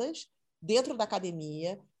tomadas dentro da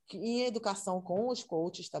academia, em educação com os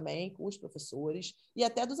coaches também, com os professores, e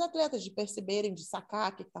até dos atletas, de perceberem, de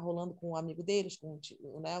sacar o que está rolando com o amigo deles, com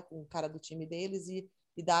o cara do time deles, e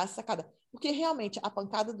dar a sacada. Porque realmente a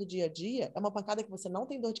pancada do dia a dia é uma pancada que você não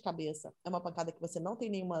tem dor de cabeça, é uma pancada que você não tem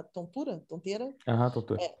nenhuma tonteira.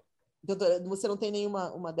 Tontura. Você não tem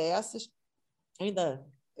nenhuma dessas.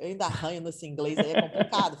 Eu ainda arranho nesse inglês, aí é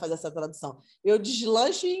complicado fazer essa tradução. Eu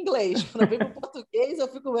deslancho em inglês. Quando eu venho para o português, eu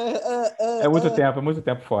fico... É muito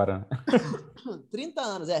tempo fora. 30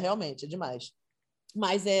 anos, realmente, é demais.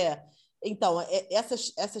 Mas então,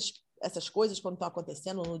 essas coisas, quando estão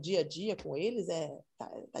acontecendo no dia a dia com eles,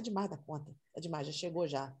 tá demais da conta. É demais, já chegou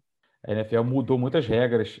já. A NFL mudou muitas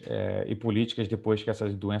regras e políticas depois que essa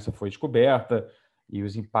doença foi descoberta e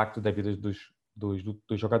os impactos da vida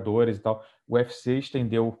dos jogadores e tal. O UFC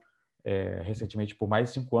estendeu recentemente por mais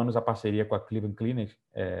de 5 anos a parceria com a Cleveland Clinic,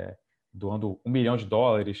 doando $1 milhão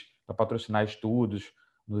para patrocinar estudos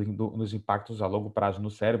nos impactos a longo prazo no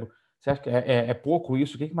cérebro. Você acha que é pouco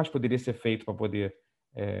isso? O que mais poderia ser feito para poder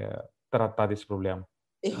tratar desse problema?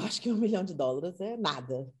 Eu acho que $1 milhão é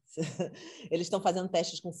nada. Eles estão fazendo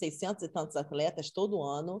testes com 600 e tantos atletas todo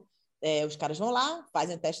ano. Os caras vão lá,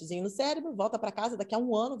 fazem um testezinho no cérebro, volta para casa, daqui a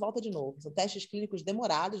um ano volta de novo. São testes clínicos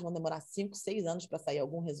demorados, vão demorar 5, 6 anos para sair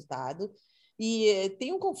algum resultado. E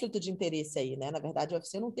tem um conflito de interesse aí, né? Na verdade, o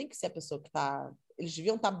UFC não tem que ser a pessoa que está... Eles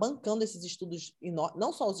deviam estar bancando esses estudos,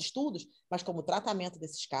 não só os estudos, mas como o tratamento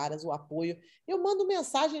desses caras, o apoio. Eu mando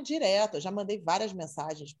mensagem direta, eu já mandei várias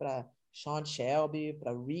mensagens para Sean Shelby,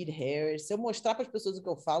 para Reed Harris. Se eu mostrar para as pessoas o que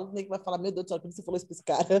eu falo, nem que vai falar, meu Deus do céu, como você falou isso para esse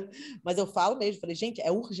cara? Mas eu falo mesmo, falei, gente,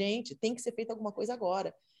 é urgente, tem que ser feita alguma coisa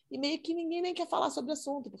agora. E meio que ninguém nem quer falar sobre o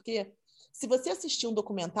assunto, porque se você assistir um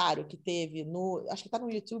documentário que teve acho que está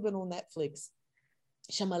no YouTube ou no Netflix,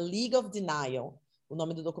 chama League of Denial, o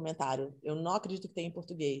nome do documentário. Eu não acredito que tenha em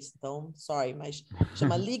português, então, sorry, mas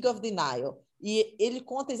chama League of Denial. E ele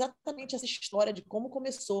conta exatamente essa história de como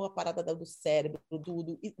começou a parada do cérebro,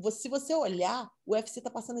 tudo. E se você olhar, o UFC está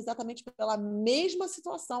passando exatamente pela mesma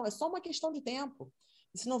situação. É só uma questão de tempo.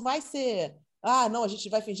 Isso não vai ser... não, a gente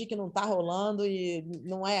vai fingir que não está rolando e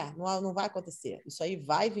não vai acontecer. Isso aí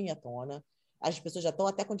vai vir à tona. As pessoas já estão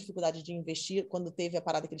até com dificuldade de investir. Quando teve a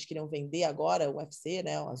parada que eles queriam vender agora, o UFC,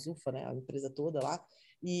 né, a Zufa, né, a empresa toda lá,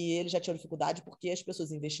 e eles já tinham dificuldade porque as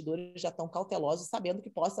pessoas, investidores, já estão cautelosos, sabendo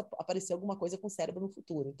que possa aparecer alguma coisa com o cérebro no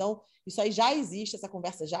futuro. Então, isso aí já existe, essa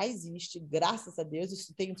conversa já existe, graças a Deus.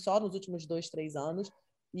 Isso tem só nos últimos 2, 3 anos.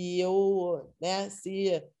 E eu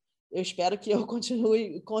espero que eu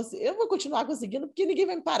continue... Eu vou continuar conseguindo, porque ninguém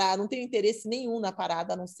vai me parar. Não tenho interesse nenhum na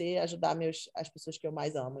parada, a não ser ajudar as pessoas que eu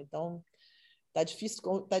mais amo. Então... Tá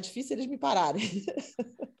difícil eles me pararem.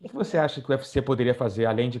 O que você acha que o UFC poderia fazer,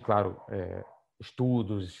 além de, claro,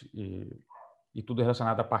 estudos e tudo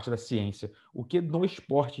relacionado à parte da ciência? O que no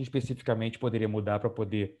esporte especificamente poderia mudar para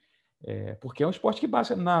poder... porque é um esporte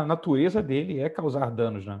que, na natureza dele, é causar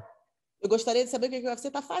danos, né? Eu gostaria de saber o que o UFC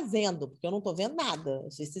está fazendo, porque eu não estou vendo nada.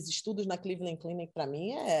 Esses estudos na Cleveland Clinic, para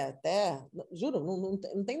mim, juro,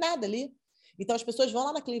 não tem nada ali. Então, as pessoas vão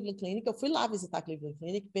lá na Cleveland Clinic, eu fui lá visitar a Cleveland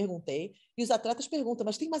Clinic, perguntei, e os atletas perguntam,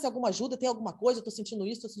 mas tem mais alguma ajuda? Tem alguma coisa? Eu estou sentindo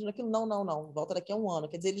isso, estou sentindo aquilo? Não. Volta daqui a um ano.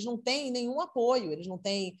 Quer dizer, eles não têm nenhum apoio, eles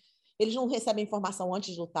não recebem informação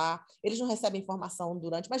antes de lutar, eles não recebem informação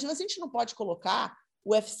durante. Mas a gente não pode colocar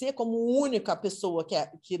o UFC como única pessoa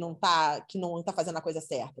que não tá fazendo a coisa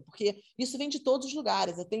certa, porque isso vem de todos os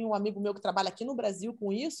lugares. Eu tenho um amigo meu que trabalha aqui no Brasil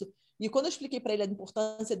com isso, e quando eu expliquei para ele a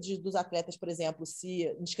importância dos atletas, por exemplo,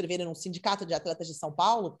 se inscreverem num sindicato de atletas de São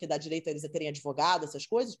Paulo, porque dá direito a eles a terem advogado, essas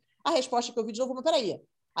coisas, a resposta que eu vi de novo, mas peraí,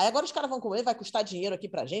 aí agora os caras vão comer, vai custar dinheiro aqui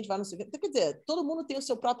pra gente, vai não sei o quê. Então, quer dizer, todo mundo tem o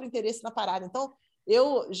seu próprio interesse na parada. Então,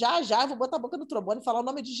 eu já vou botar a boca no trombone e falar o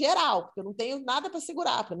nome de geral, porque eu não tenho nada para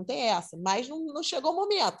segurar, porque não tem essa. Mas não chegou o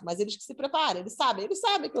momento, mas eles que se preparem, eles sabem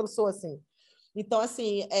que eu sou assim. Então,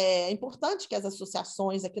 assim, é importante que as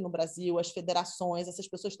associações aqui no Brasil, as federações, essas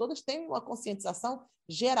pessoas todas tenham uma conscientização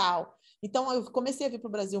geral. Então, eu comecei a vir para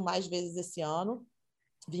o Brasil mais vezes esse ano,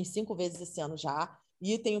 vim 5 vezes esse ano já,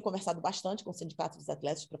 e tenho conversado bastante com o Sindicato dos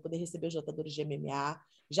Atletas para poder receber os lutadores de MMA.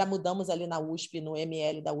 Já mudamos ali na USP, no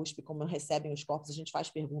ML da USP, como recebem os corpos, a gente faz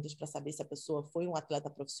perguntas para saber se a pessoa foi um atleta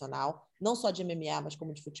profissional, não só de MMA, mas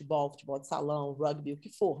como de futebol de salão, rugby, o que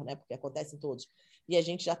for, né? Porque acontece em todos. E a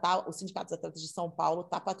gente o Sindicato dos Atletas de São Paulo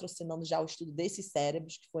está patrocinando já o estudo desses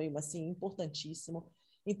cérebros, que foi, assim, importantíssimo.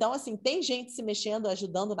 Então, assim, tem gente se mexendo,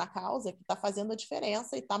 ajudando na causa, que está fazendo a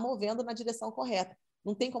diferença e está movendo na direção correta.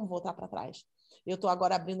 Não tem como voltar para trás. Eu estou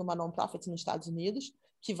agora abrindo uma non-profit nos Estados Unidos,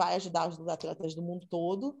 que vai ajudar os atletas do mundo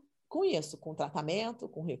todo com isso, com tratamento,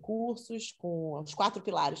 com recursos, com os 4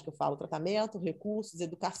 pilares que eu falo: tratamento, recursos,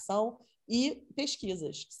 educação e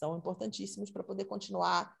pesquisas, que são importantíssimos para poder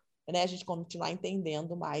continuar, né, a gente continuar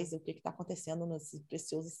entendendo mais o que está acontecendo nesses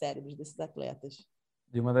preciosos cérebros desses atletas.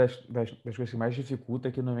 E uma das coisas que mais dificulta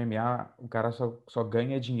é que no MMA o cara só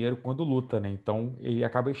ganha dinheiro quando luta, né? Então ele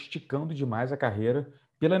acaba esticando demais a carreira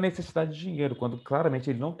pela necessidade de dinheiro, quando claramente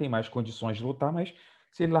ele não tem mais condições de lutar, mas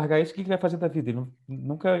se ele largar isso, o que ele vai fazer da vida? Ele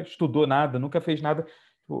nunca estudou nada, nunca fez nada.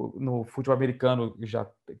 No futebol americano,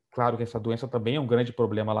 claro que essa doença também é um grande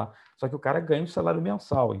problema lá, só que o cara ganha um salário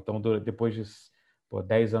mensal, então depois de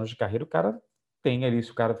 10 anos de carreira, o cara tem ali,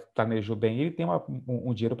 se o cara planejou bem, ele tem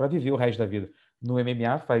um dinheiro para viver o resto da vida. No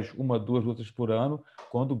MMA faz 1, 2 lutas por ano,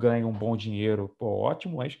 quando ganha um bom dinheiro,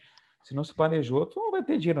 ótimo, mas se não se planejou, tu não vai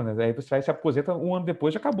ter dinheiro, né? Aí você vai se aposenta 1 ano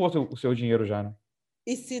depois, já acabou o seu dinheiro já, né?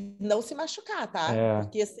 E se não se machucar, tá? É.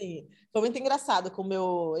 Porque, assim, foi muito engraçado com o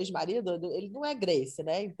meu ex-marido, ele não é Gracie,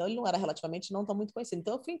 né? Então, ele não era relativamente não tão muito conhecido.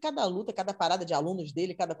 Então, eu fui em cada luta, cada parada de alunos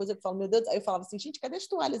dele, cada coisa, eu falo, meu Deus, aí eu falava assim, gente, cadê as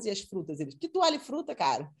toalhas e as frutas? Eles, que toalha e fruta,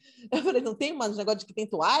 cara? Eu falei, não tem mais um negócio de que tem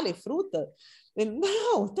toalha e fruta? Ele,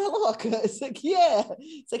 não, tá louca, isso aqui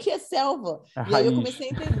é selva. A E aí eu raiz. comecei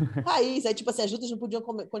a entender. Raiz, aí, tipo assim, as lutas não podiam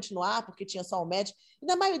continuar porque tinha só o médico. E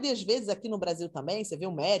na maioria das vezes, aqui no Brasil também, você vê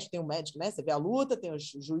o médico, tem um médico, né? Você vê a luta, tem os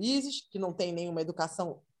juízes, que não tem nenhuma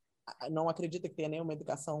educação, não acredita que tenha nenhuma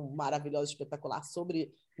educação maravilhosa, espetacular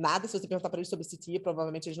sobre nada. Se você perguntar para eles sobre CTI,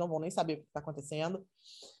 provavelmente eles não vão nem saber o que está acontecendo.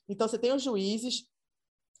 Então, você tem os juízes,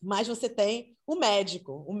 mas você tem o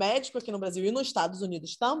médico. O médico aqui no Brasil e nos Estados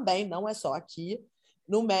Unidos também, não é só aqui.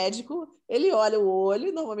 No médico, ele olha o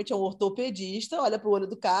olho, normalmente é um ortopedista, olha para o olho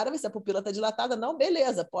do cara, vê se a pupila está dilatada. Não,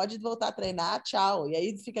 beleza, pode voltar a treinar, tchau. E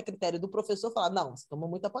aí fica a critério do professor falar, não, você tomou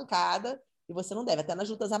muita pancada e você não deve, até nas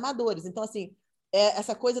lutas amadoras. Então, assim,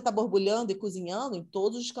 essa coisa está borbulhando e cozinhando em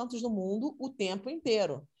todos os cantos do mundo o tempo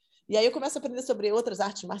inteiro. E aí eu começo a aprender sobre outras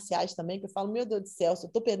artes marciais também, que eu falo, meu Deus do céu, se eu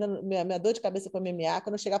estou perdendo minha dor de cabeça com a MMA,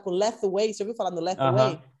 quando eu chegar pro Lethway, você ouviu falar no Lethway?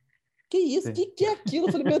 Aham. Que isso? Sim. Que é aquilo?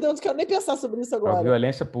 Eu falei, meu Deus, não quero nem pensar sobre isso A agora.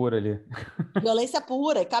 violência pura ali. Violência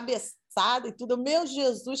pura, cabeçada e tudo. Meu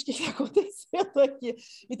Jesus, o que está acontecendo aqui?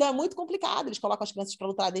 Então é muito complicado. Eles colocam as crianças para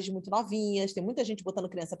lutar desde muito novinhas, tem muita gente botando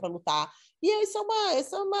criança para lutar. E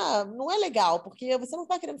não é legal, porque você não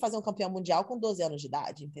está querendo fazer um campeão mundial com 12 anos de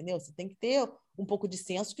idade, entendeu? Você tem que ter um pouco de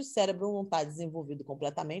senso que o cérebro não está desenvolvido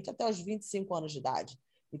completamente até os 25 anos de idade.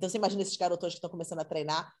 Então, você imagina esses garotões que estão começando a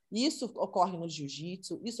treinar. Isso ocorre no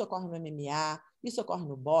jiu-jitsu, isso ocorre no MMA, isso ocorre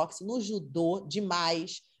no boxe, no judô,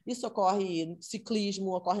 demais. Isso ocorre no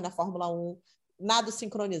ciclismo, ocorre na Fórmula 1, nado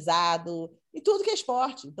sincronizado, e tudo que é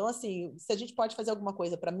esporte. Então, assim, se a gente pode fazer alguma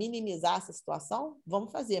coisa para minimizar essa situação, vamos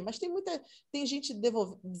fazer. Mas tem gente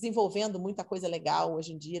desenvolvendo muita coisa legal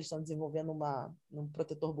hoje em dia. Eles estão desenvolvendo um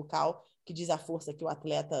protetor bucal que diz a força que o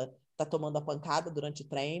atleta está tomando a pancada durante o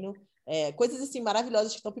treino. Coisas assim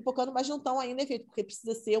maravilhosas que estão pipocando, mas não estão ainda em efeito, porque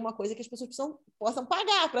precisa ser uma coisa que as pessoas possam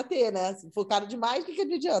pagar para ter, né? Se for caro demais, o que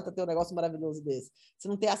adianta ter um negócio maravilhoso desse? Se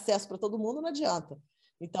não ter acesso para todo mundo, não adianta.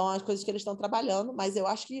 Então, as coisas que eles estão trabalhando, mas eu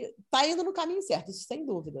acho que está indo no caminho certo, isso sem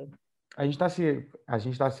dúvida. A gente tá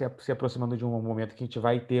se aproximando de um momento que a gente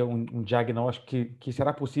vai ter um diagnóstico que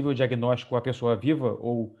será possível o diagnóstico a pessoa viva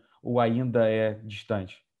ou ainda é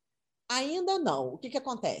distante? Ainda não. O que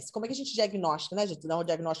acontece? Como é que a gente diagnostica, né? A gente dá um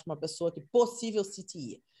diagnóstico para uma pessoa que possível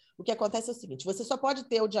CTI. O que acontece é o seguinte, você só pode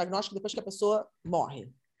ter o diagnóstico depois que a pessoa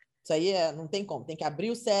morre. Isso aí não tem como. Tem que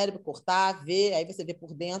abrir o cérebro, cortar, ver, aí você vê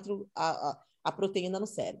por dentro a proteína no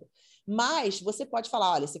cérebro. Mas você pode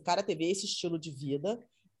falar, olha, esse cara teve esse estilo de vida,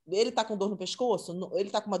 ele está com dor no pescoço, ele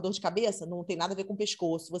está com uma dor de cabeça, não tem nada a ver com o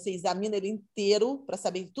pescoço. Você examina ele inteiro para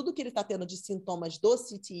saber que tudo que ele está tendo de sintomas do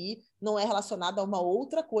CTI não é relacionado a uma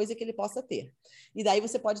outra coisa que ele possa ter. E daí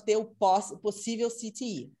você pode ter o possível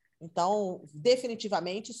CTI. Então,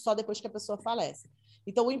 definitivamente, só depois que a pessoa falece.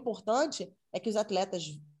 Então, o importante é que os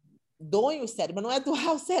atletas doem o cérebro. Não é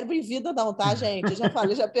doar o cérebro em vida, não, tá, gente? Eu já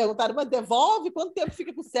falei, já perguntaram, mas devolve? Quanto tempo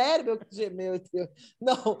fica com o cérebro? Meu Deus.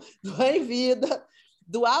 Não, doar em vida.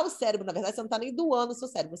 Doar o cérebro, na verdade, você não está nem doando o seu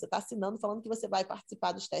cérebro, você está assinando falando que você vai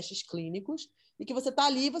participar dos testes clínicos e que você está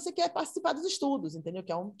ali e você quer participar dos estudos, entendeu?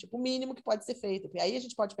 Que é um tipo mínimo que pode ser feito. E aí a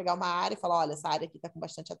gente pode pegar uma área e falar, olha, essa área aqui está com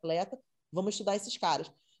bastante atleta, vamos estudar esses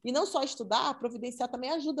caras. E não só estudar, providenciar também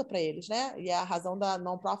ajuda para eles, né? E a razão da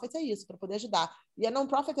non-profit é isso, para poder ajudar. E a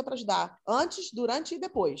non-profit é para ajudar antes, durante e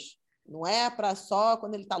depois. Não é para só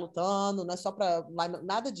quando ele está lutando, não é só para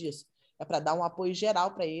nada disso. É para dar um apoio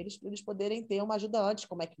geral para eles poderem ter uma ajuda antes,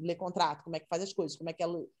 como é que lê contrato, como é que faz as coisas, como é que é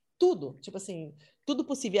tudo, tipo assim, tudo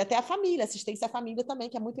possível. E até a família, assistência à família também,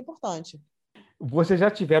 que é muito importante. Você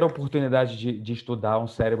já tiveram a oportunidade de estudar um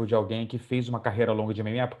cérebro de alguém que fez uma carreira longa de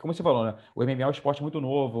MMA? Porque, como você falou, né? O MMA é um esporte muito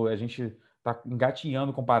novo, a gente está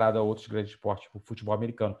engatinhando comparado a outros grandes esportes, tipo o futebol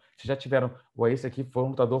americano. Vocês já tiveram, esse aqui foi um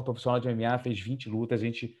lutador profissional de MMA, fez 20 lutas, a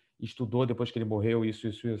gente estudou depois que ele morreu, isso.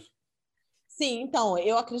 Sim, então,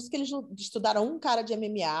 eu acredito que eles estudaram um cara de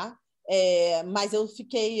MMA, mas eu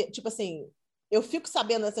fiquei, tipo assim, eu fico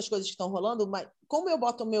sabendo dessas coisas que estão rolando, mas como eu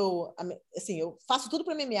boto assim, eu faço tudo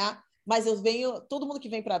para MMA, mas todo mundo que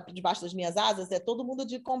vem para debaixo das minhas asas é todo mundo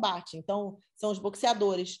de combate, então são os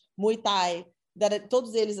boxeadores, Muay Thai,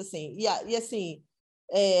 todos eles assim, e assim,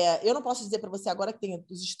 eu não posso dizer para você agora que tem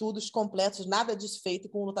os estudos completos, nada disso feito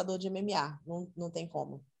com um lutador de MMA, não tem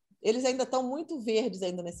como. Eles ainda estão muito verdes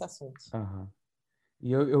ainda nesse assunto. Uhum.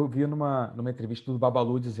 E eu vi numa entrevista do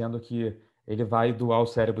Babalu dizendo que ele vai doar o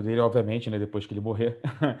cérebro dele, obviamente, né, depois que ele morrer,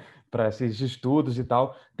 para esses estudos e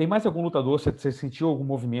tal. Tem mais algum lutador? Você sentiu algum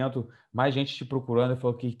movimento? Mais gente te procurando e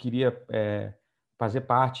falou que queria fazer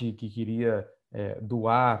parte, que queria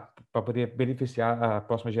doar para poder beneficiar a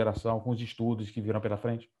próxima geração com os estudos que virão pela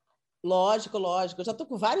frente? Lógico, lógico. Eu já estou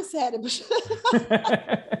com vários cérebros.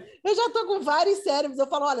 Eu já estou com vários cérebros. Eu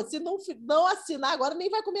falo, olha, se não assinar agora, nem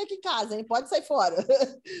vai comer aqui em casa, hein? Pode sair fora.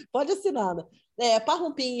 Pode assinando.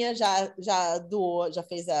 Parrumpinha já doou, já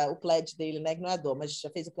fez o pledge dele, né? Que não é dor, mas já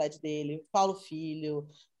fez o pledge dele. Paulo Filho,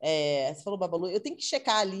 você falou Babalu. Eu tenho que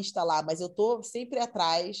checar a lista lá, mas eu estou sempre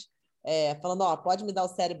atrás, falando, ó, pode me dar o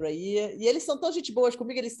cérebro aí. E eles são tão gente boas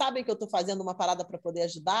comigo, eles sabem que eu estou fazendo uma parada para poder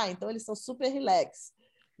ajudar, então eles são super relax.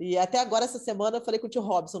 E até agora, essa semana, eu falei com o tio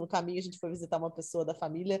Robson no caminho, a gente foi visitar uma pessoa da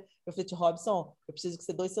família. Eu falei, tio Robson, eu preciso que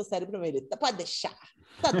você doe seu cérebro para ele. Pode deixar,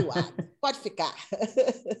 tá doado, pode ficar.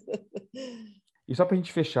 E só para a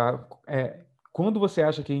gente fechar, quando você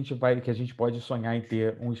acha que a gente pode sonhar em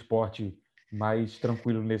ter um esporte mais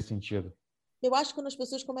tranquilo nesse sentido? Eu acho que quando as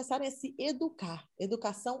pessoas começarem a se educar,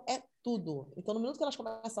 educação é tudo. Então, no minuto que elas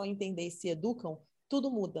começam a entender e se educam, tudo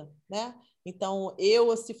muda, né? Então,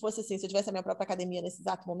 se fosse assim, se eu tivesse a minha própria academia nesse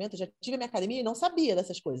exato momento, eu já tive a minha academia e não sabia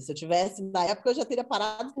dessas coisas. Se eu tivesse, na época, eu já teria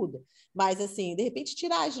parado tudo. Mas, assim, de repente,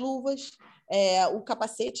 tirar as luvas, o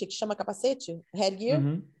capacete, que chama capacete, headgear,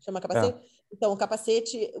 chama capacete. Então, o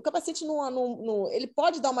capacete ele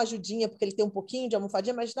pode dar uma ajudinha, porque ele tem um pouquinho de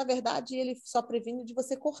almofadinha, mas, na verdade, ele só previne de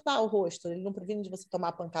você cortar o rosto, ele não previne de você tomar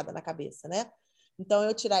a pancada na cabeça, né? Então,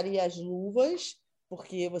 eu tiraria as luvas,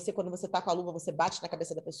 porque quando você está com a luva, você bate na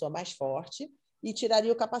cabeça da pessoa mais forte, e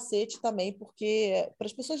tiraria o capacete também, porque para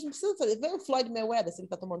as pessoas não precisam fazer. Vê o Floyd Mayweather, se ele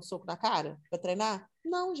está tomando soco na cara para treinar?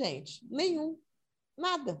 Não, gente, nenhum,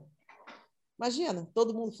 nada. Imagina,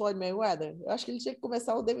 todo mundo Floyd Mayweather. Eu acho que ele tinha que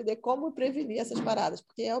começar o DVD Como Prevenir essas paradas,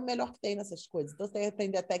 porque é o melhor que tem nessas coisas. Então, se você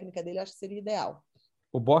aprender a técnica dele, eu acho que seria ideal.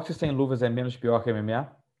 O boxe sem luvas é menos pior que o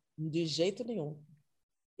MMA? De jeito nenhum.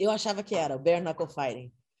 Eu achava que era o Bare Knuckle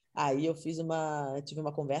Fighting. Aí eu tive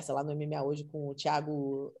uma conversa lá no MMA hoje com o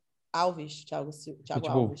Thiago Alves. Thiago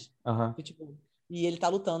Alves. Pitbull. E ele tá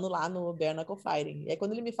lutando lá no Bare Knuckle Fighting. E aí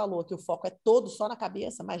quando ele me falou que o foco é todo só na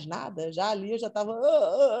cabeça, mais nada, já ali eu já tava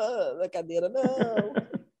na cadeira, não.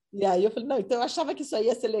 E aí eu falei, não, então eu achava que isso aí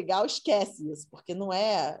ia ser legal, esquece isso, porque não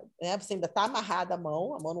é, né, você ainda tá amarrada a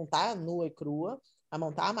mão não tá nua e crua, a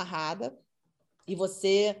mão tá amarrada, e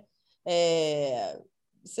você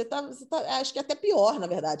acho que é até pior, na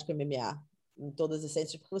verdade, que o MMA, em todas as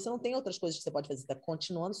essências, porque você não tem outras coisas que você pode fazer, você está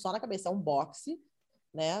continuando só na cabeça, é um boxe,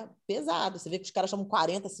 né, pesado, você vê que os caras tomam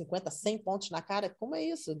 40, 50, 100 pontos na cara, como é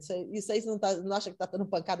isso? Isso aí você não acha que está dando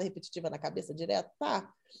pancada repetitiva na cabeça direto?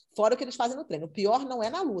 Tá, fora o que eles fazem no treino, o pior não é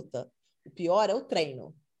na luta, o pior é o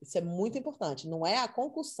treino, isso é muito importante, não é a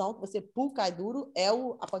concussão que você cai duro, é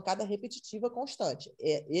a pancada repetitiva constante,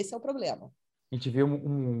 esse é o problema. A gente vê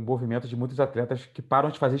um movimento de muitos atletas que param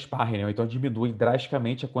de fazer sparring, né? Então diminuem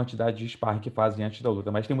drasticamente a quantidade de sparring que fazem antes da luta.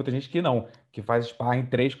 Mas tem muita gente que não, que faz sparring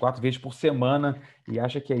 3, 4 vezes por semana e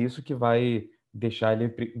acha que é isso que vai deixar ele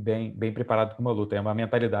bem preparado para uma luta. É uma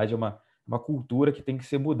mentalidade, é uma cultura que tem que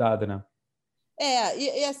ser mudada, né?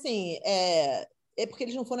 Assim, porque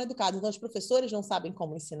eles não foram educados. Então, os professores não sabem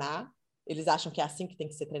como ensinar. Eles acham que é assim que tem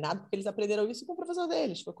que ser treinado, porque eles aprenderam isso com o professor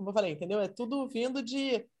deles. Foi como eu falei, entendeu? É tudo vindo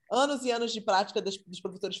de anos e anos de prática dos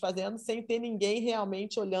professores fazendo, sem ter ninguém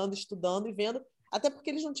realmente olhando, estudando e vendo, até porque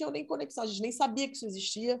eles não tinham nem conexão, a gente nem sabia que isso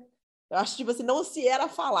existia. Eu acho que, tipo assim, não se era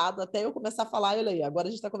falado, até eu começar a falar, olha aí, agora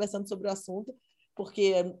a gente está conversando sobre o assunto,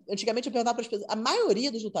 porque antigamente eu perguntava para as pessoas, a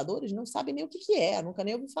maioria dos lutadores não sabe nem o que é, nunca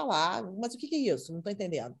nem ouviu falar, mas o que é isso? Não estou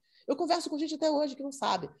entendendo. Eu converso com gente até hoje que não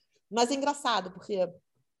sabe, mas é engraçado, porque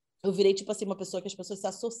eu virei, tipo assim, uma pessoa que as pessoas se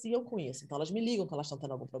associam com isso. Então, elas me ligam quando elas estão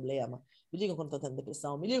tendo algum problema, me ligam quando estão tendo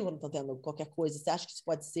depressão, me ligam quando estão tendo qualquer coisa. Você acha que isso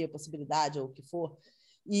pode ser possibilidade ou o que for?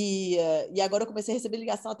 E agora eu comecei a receber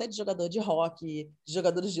ligação até de jogador de rock, de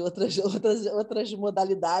jogadores de outras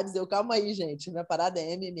modalidades. Calma aí, gente, minha parada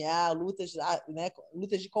é MMA,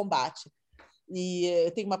 lutas de combate. E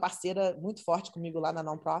eu tenho uma parceira muito forte comigo lá na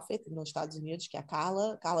Non-Profit, nos Estados Unidos, que é a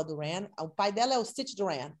Carla Duran. O pai dela é o Stitch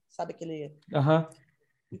Duran, sabe aquele...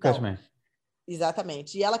 Então,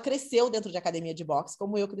 exatamente. E ela cresceu dentro de academia de boxe,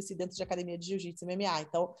 como eu cresci dentro de academia de jiu-jitsu e MMA.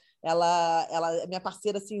 Então, ela é minha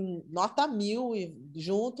parceira, assim, nota 1000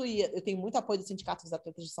 junto, e eu tenho muito apoio do Sindicato dos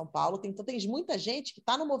Atletas de São Paulo. Então, tem muita gente que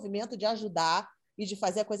está no movimento de ajudar e de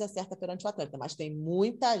fazer a coisa certa perante o atleta, mas tem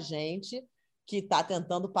muita gente que está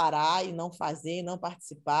tentando parar e não fazer, e não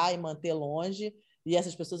participar, e manter longe. E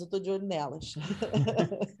essas pessoas eu estou de olho nelas.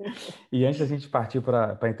 E antes da gente partir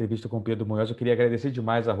para a entrevista com o Pedro Munhoz, eu queria agradecer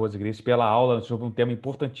demais a Rose Gracie pela aula sobre um tema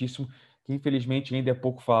importantíssimo que, infelizmente, ainda é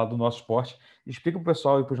pouco falado do nosso esporte. Explica para o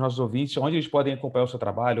pessoal e para os nossos ouvintes onde eles podem acompanhar o seu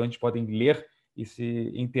trabalho, onde eles podem ler e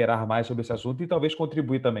se inteirar mais sobre esse assunto e talvez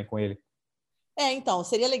contribuir também com ele. Então,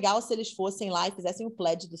 seria legal se eles fossem lá e fizessem o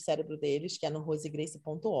pledge do cérebro deles, que é no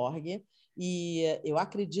rosegracie.org. E eu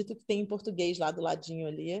acredito que tem em português lá do ladinho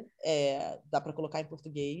ali. Dá para colocar em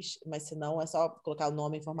português, mas se não, é só colocar o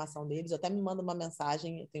nome e a informação deles. Eu até me mando uma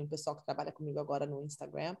mensagem. Tem um pessoal que trabalha comigo agora no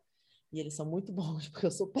Instagram. E eles são muito bons, porque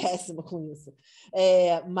eu sou péssima com isso.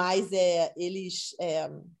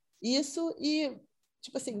 Isso e...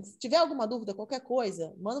 Tipo assim, se tiver alguma dúvida, qualquer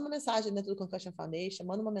coisa, manda uma mensagem dentro do Confession Foundation,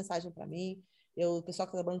 manda uma mensagem para mim. O pessoal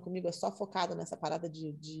que está trabalhando comigo é só focado nessa parada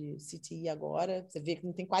de CTI agora. Você vê que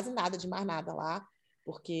não tem quase nada de mais nada lá,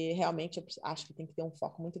 porque realmente eu acho que tem que ter um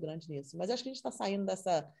foco muito grande nisso. Mas eu acho que a gente está saindo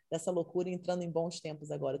dessa loucura e entrando em bons tempos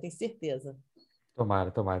agora, eu tenho certeza.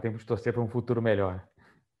 Tomara. Temos que torcer para um futuro melhor.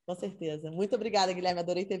 Com certeza. Muito obrigada, Guilherme.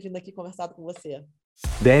 Adorei ter vindo aqui conversado com você.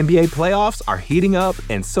 The NBA playoffs are heating up,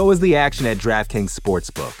 and so is the action at DraftKings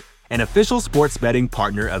Sportsbook, an official sports betting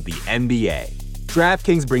partner of the NBA.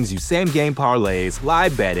 DraftKings brings you same-game parlays,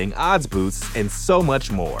 live betting, odds boosts, and so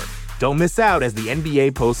much more. Don't miss out as the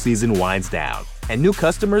NBA postseason winds down. And new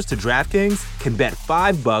customers to DraftKings can bet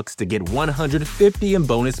 $5 to get $150 in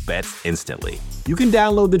bonus bets instantly. You can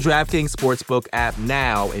download the DraftKings Sportsbook app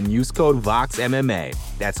now and use code VOXMMA.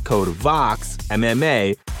 That's code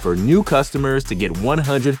VOXMMA for new customers to get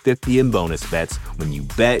 $150 in bonus bets when you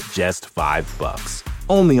bet just $5.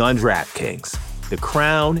 Only on DraftKings. The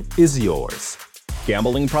crown is yours.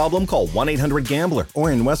 Gambling problem? Call 1-800-GAMBLER.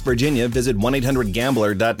 Or in West Virginia, visit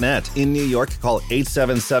 1-800-GAMBLER.net. In New York, call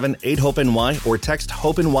 877-8-HOPE-NY or text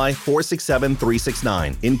HOPE-NY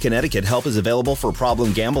 467-369. In Connecticut, help is available for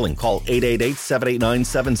problem gambling. Call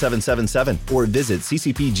 888-789-7777 or visit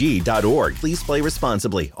ccpg.org. Please play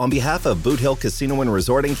responsibly. On behalf of Boot Hill Casino and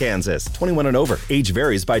Resort in Kansas, 21 and over. Age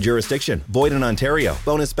varies by jurisdiction. Void in Ontario.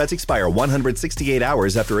 Bonus bets expire 168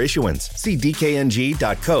 hours after issuance. See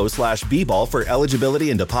dkng.co/bball for eligibility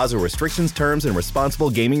and deposit restrictions, terms, and responsible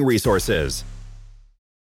gaming resources.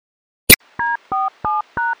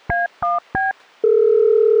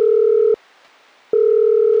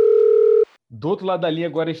 Do outro lado da linha,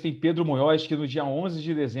 agora a gente tem Pedro Munhoz, que no dia 11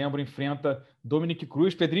 de dezembro enfrenta Dominick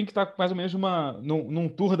Cruz. Pedrinho que está mais ou menos num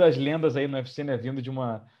tour das lendas aí no UFC, né? Vindo de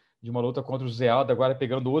uma luta contra o José Aldo, agora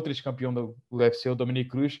pegando outro ex-campeão do UFC, o Dominick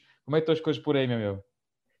Cruz. Como é que estão as coisas por aí, meu amigo?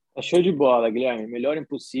 Tá show de bola, Guilherme. Melhor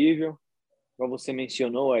impossível. Como você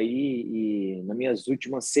mencionou aí, e nas minhas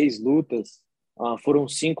últimas 6 lutas, foram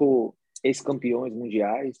 5 ex-campeões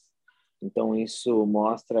mundiais. Então, isso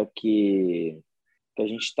mostra que a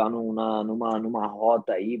gente está numa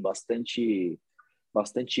rota aí bastante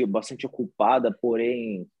ocupada,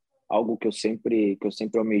 porém, algo que eu sempre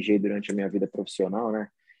almejei durante a minha vida profissional, né?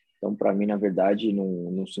 Então, para mim, na verdade,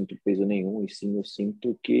 não sinto peso nenhum, e sim, eu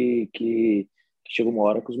sinto que chega uma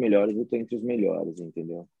hora que os melhores lutam entre os melhores,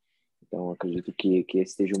 entendeu? Então, acredito que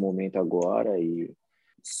esse seja o momento agora, e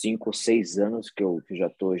 5 ou 6 anos que eu já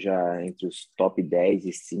estou entre os top 10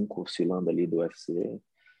 e 5 oscilando ali do UFC,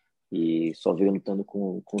 e só venho lutando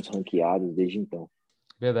com os ranqueados desde então.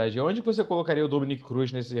 Verdade. E onde você colocaria o Dominick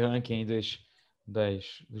Cruz nesse ranking dos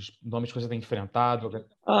nomes que você tem enfrentado?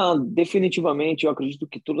 Definitivamente, eu acredito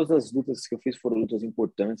que todas as lutas que eu fiz foram lutas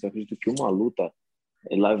importantes. Eu acredito que uma luta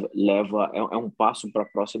é um passo para a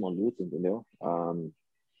próxima luta, entendeu?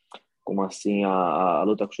 Como assim, a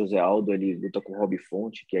luta com o José Aldo, ele luta com o Rob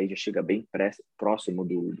Fonte, que aí já chega bem próximo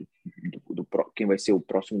do quem vai ser o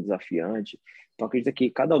próximo desafiante. Então, acredito que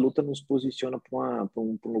cada luta nos posiciona para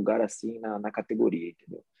um lugar assim na categoria,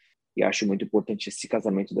 entendeu? E acho muito importante esse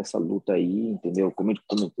casamento dessa luta aí, entendeu? Como eu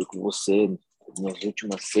comentei com você, nas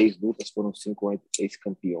últimas 6 lutas foram 5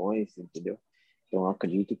 ex-campeões, entendeu? Então,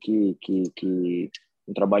 acredito que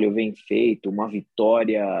um trabalho bem feito, uma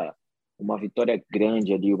vitória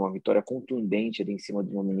grande ali, uma vitória contundente ali em cima do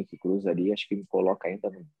Dominick Cruz ali, acho que me coloca ainda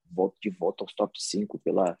de volta aos top 5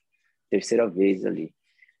 pela 3ª vez ali.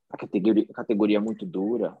 A categoria é muito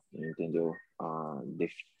dura, entendeu?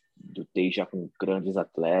 Lutei já com grandes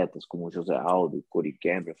atletas como José Aldo, Corey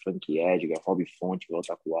Campbell, Frank Edgar, Rob Fonte, que vai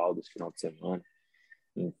lutar com o Aldo esse final de semana.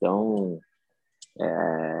 Então,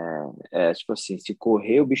 tipo assim, se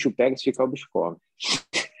correr o bicho pega, se ficar o bicho come.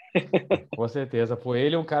 Com certeza. Pô,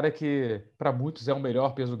 ele é um cara que, para muitos, é o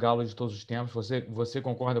melhor peso galo de todos os tempos. Você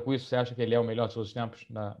concorda com isso? Você acha que ele é o melhor de todos os tempos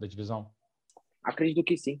da divisão? Acredito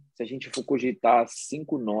que sim. Se a gente for cogitar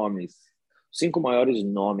 5 nomes 5 maiores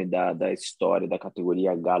nomes da história da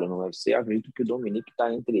categoria Galo no UFC, acredito que o Dominic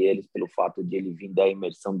está entre eles, pelo fato de ele vir da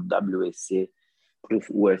imersão do WEC para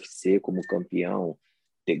o UFC como campeão,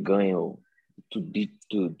 ter ganho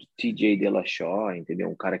do TJ Dillashaw, entendeu?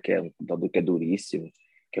 Um cara que é um lutador que é duríssimo,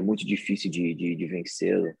 que é muito difícil de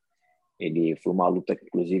vencê-lo. Ele foi uma luta que,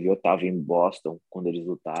 inclusive, eu estava em Boston quando eles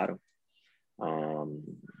lutaram.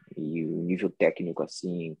 E o nível técnico,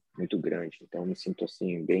 assim, muito grande. Então, eu me sinto,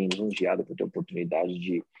 assim, bem lisonjeado por ter a oportunidade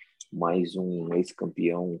de mais um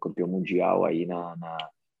ex-campeão, um campeão mundial aí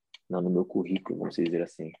no meu currículo, vamos dizer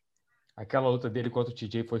assim. Aquela luta dele contra o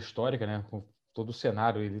TJ foi histórica, né? Com todo o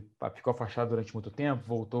cenário. Ele ficou afastado durante muito tempo,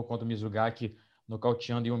 voltou contra o Mizugaki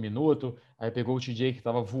nocauteando em 1 minuto, aí pegou o TJ que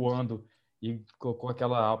estava voando e colocou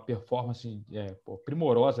aquela performance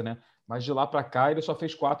primorosa, né? Mas de lá para cá ele só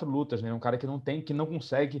fez 4 lutas, né? Um cara que não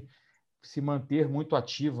consegue se manter muito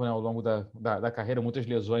ativo, né, ao longo da carreira. Muitas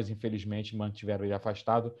lesões, infelizmente, mantiveram ele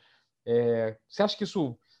afastado. Você acha que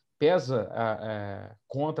isso pesa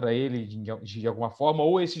contra ele de alguma forma,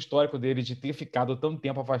 ou esse histórico dele de ter ficado tanto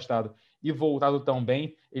tempo afastado e voltado tão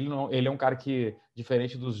bem? Ele é um cara que,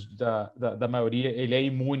 diferente da maioria, ele é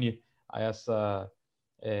imune a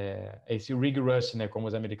esse ring rust, né, como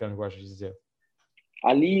os americanos gostam de dizer.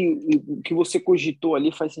 Ali, o que você cogitou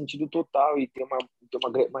ali faz sentido total e tem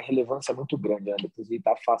uma relevância muito grande, né? Depois ele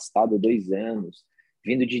estar afastado há 2 anos,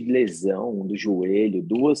 vindo de lesão do joelho,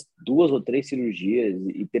 duas ou 3 cirurgias,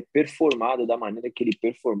 e ter performado da maneira que ele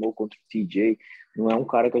performou contra o TJ, não é um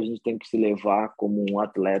cara que a gente tem que se levar como um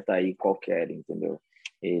atleta aí qualquer, entendeu?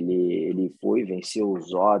 Ele venceu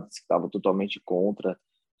os odds, que estavam totalmente contra.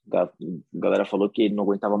 A galera falou que ele não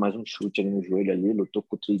aguentava mais um chute ali no joelho ali, lutou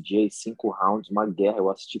com o TJ 5 rounds, uma guerra, eu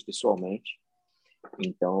assisti pessoalmente.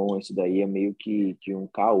 Então, isso daí é meio que um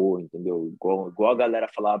caô, entendeu? Igual a galera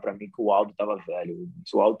falava pra mim que o Aldo tava velho.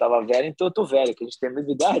 Se o Aldo tava velho, então eu tô velho, que a gente tem a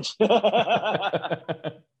mesma idade.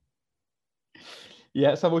 E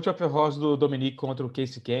essa última performance do Dominic contra o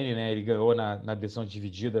Casey Kenny, né? Ele ganhou na decisão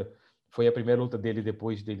dividida. Foi a primeira luta dele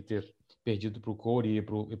depois dele ter perdido para o Corey e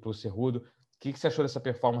para o Cerrudo. O que você achou dessa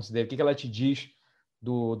performance dele? O que ela te diz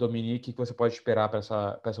do Dominic que você pode esperar para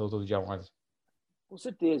essa luta do dia 11? Com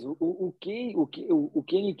certeza. O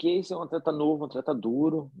Kenny Casey é um atleta novo, um atleta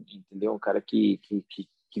duro, entendeu? Um cara que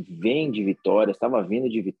vem de vitórias, estava vindo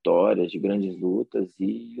de vitórias, de grandes lutas,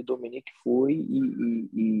 e o Dominic foi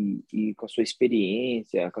e com a sua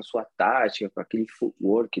experiência, com a sua tática, com aquele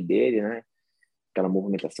footwork dele, né? Aquela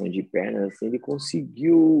movimentação de pernas, assim, ele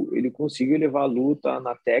conseguiu levar a luta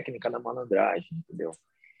na técnica, na malandragem, entendeu?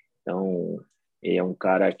 Então, é um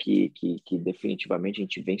cara que definitivamente a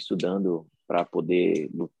gente vem estudando para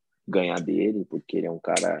poder ganhar dele, porque ele é um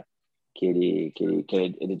cara que ele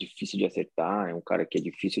é difícil de acertar, é um cara que é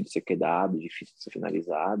difícil de ser quedado, difícil de ser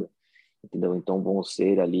finalizado, entendeu? Então vão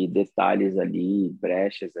ser ali detalhes ali,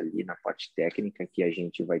 brechas ali na parte técnica que a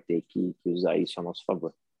gente vai ter que usar isso a nosso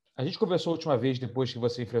favor. A gente conversou a última vez, depois que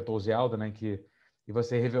você enfrentou o Zé Aldo, né, e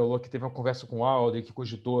você revelou que teve uma conversa com o Aldo e que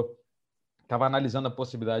cogitou, estava analisando a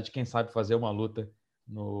possibilidade de, quem sabe, fazer uma luta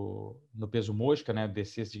no peso mosca, né,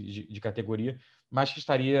 descer de categoria, mas que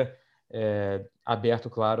estaria aberto,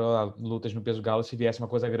 claro, a lutas no peso galo se viesse uma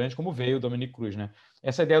coisa grande, como veio o Dominic Cruz, né?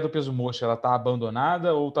 Essa ideia do peso mosca, ela está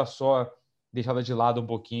abandonada ou está só deixada de lado um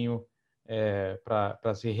pouquinho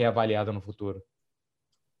para ser reavaliada no futuro?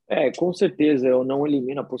 Com certeza, eu não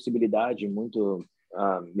elimino a possibilidade, muito,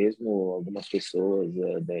 mesmo algumas pessoas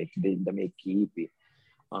da minha equipe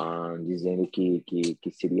dizendo que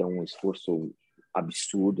seria um esforço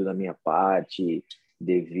absurdo da minha parte,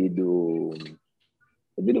 devido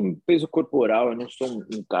ao peso corporal. Eu não sou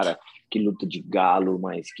um cara que luta de galo,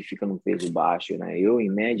 mas que fica num peso baixo, né? Eu, em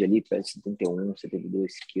média, ali peso 71,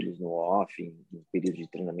 72 quilos no off, em período de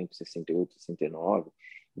treinamento 68, 69.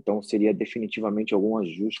 Então, seria definitivamente algum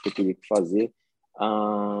ajuste que eu teria que fazer.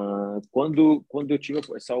 Quando eu tive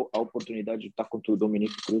a oportunidade de estar contra o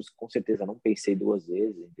Dominic Cruz, com certeza não pensei 2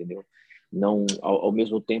 vezes, entendeu? Não, ao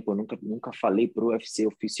mesmo tempo, eu nunca falei para o UFC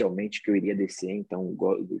oficialmente que eu iria descer. Então,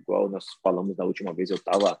 igual nós falamos da última vez, eu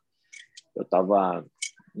estava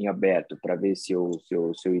em aberto para ver se eu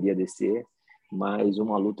iria descer, mas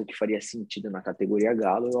uma luta que faria sentido na categoria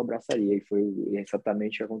galo eu abraçaria, e foi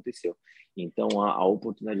exatamente o que aconteceu. Então, a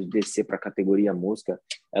oportunidade de descer para a categoria mosca,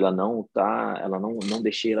 não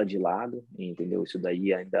deixei ela de lado, entendeu? Isso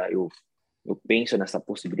daí ainda eu penso nessa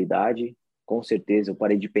possibilidade. Com certeza eu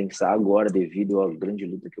parei de pensar agora devido à grande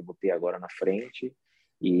luta que eu vou ter agora na frente,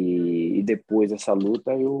 E depois dessa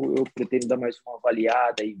luta eu pretendo dar mais uma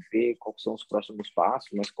avaliada e ver quais são os próximos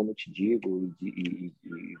passos, mas como eu te digo e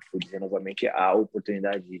vou dizer novamente, a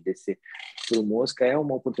oportunidade de descer para o Mosca é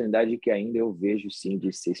uma oportunidade que ainda eu vejo sim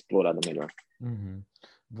de ser explorada melhor. Uhum.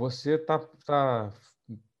 Você tá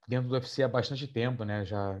dentro do UFC há bastante tempo, né?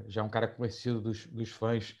 Já é um cara conhecido dos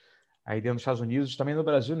fãs aí dentro dos Estados Unidos, também no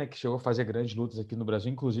Brasil, né? Que chegou a fazer grandes lutas aqui no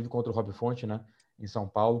Brasil, inclusive contra o Rob Fonte, né? Em São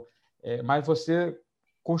Paulo. Mas você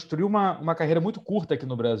construiu uma carreira muito curta aqui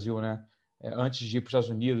no Brasil, né? Antes de ir para os Estados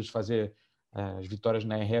Unidos, fazer as vitórias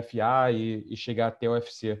na RFA e chegar até o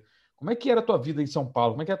UFC. Como é que era a tua vida em São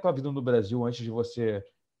Paulo? Como é que era a tua vida no Brasil antes de você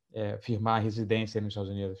firmar a residência nos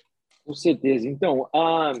Estados Unidos? Com certeza. Então,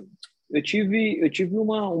 eu tive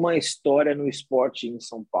uma história no esporte em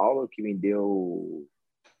São Paulo que me deu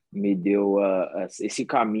esse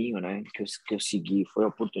caminho, né, que eu segui. Foi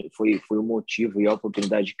o motivo e a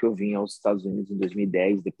oportunidade que eu vim aos Estados Unidos em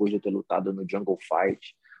 2010, depois de eu ter lutado no Jungle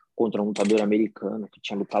Fight contra um lutador americano que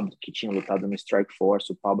tinha lutado no Strike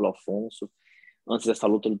Force, o Pablo Afonso. Antes dessa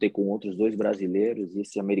luta, eu lutei com outros 2 brasileiros e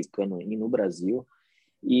esse americano aí no Brasil.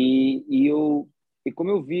 E como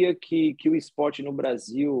eu via que o esporte no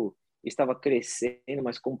Brasil estava crescendo,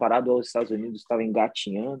 mas comparado aos Estados Unidos estava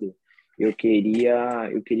engatinhando, eu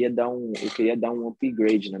queria dar um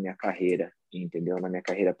upgrade na minha carreira, entendeu? Na minha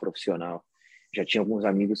carreira profissional. Já tinha alguns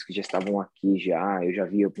amigos que já estavam aqui eu já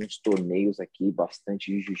via alguns torneios aqui, bastante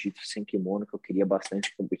de jiu-jitsu sem kimono, que eu queria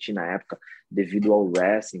bastante competir na época, devido ao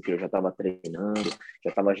wrestling, que eu já estava treinando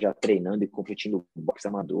e competindo boxe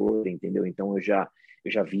amador, entendeu? Então eu já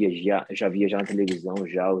via já na televisão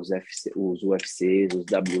já os UFCs, os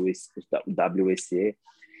WEC,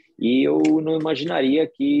 e eu não imaginaria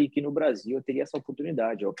que no Brasil eu teria essa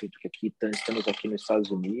oportunidade. Eu acredito que estamos aqui nos Estados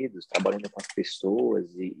Unidos, trabalhando com as pessoas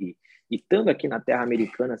e estando aqui na terra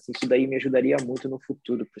americana, assim, isso daí me ajudaria muito no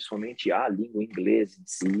futuro, principalmente a língua inglesa em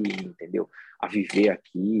si, entendeu? A viver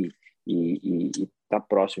aqui e estar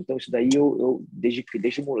próximo. Então, isso daí eu desde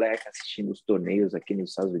moleque assistindo os torneios aqui nos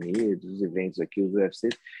Estados Unidos, os eventos aqui, os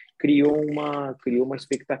UFCs, criou uma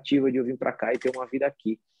expectativa de eu vir para cá e ter uma vida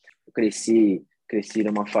aqui. Eu cresci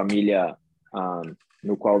numa família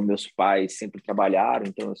no qual meus pais sempre trabalharam,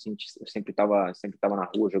 então eu sempre estava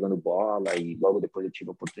na rua jogando bola, e logo depois eu tive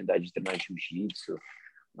a oportunidade de treinar jiu-jitsu,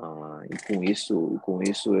 e com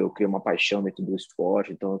isso eu criei uma paixão dentro do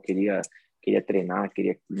esporte, então eu queria treinar,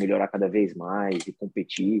 queria melhorar cada vez mais e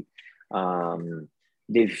competir.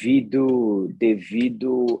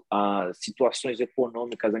 Devido a situações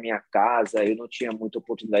econômicas da minha casa, eu não tinha muita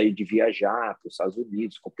oportunidade de viajar para os Estados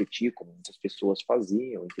Unidos, competir, como muitas pessoas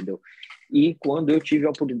faziam, entendeu? E quando eu tive a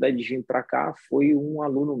oportunidade de vir para cá, foi um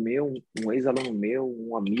aluno meu, um ex-aluno meu,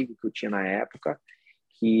 um amigo que eu tinha na época,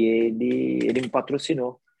 que ele me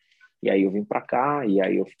patrocinou. E aí eu vim para cá, e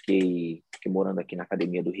aí eu fiquei morando aqui na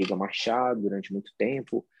academia do Riga Machado durante muito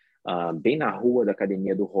tempo, bem na rua da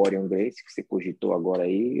academia do Rorion Gracie, que você cogitou agora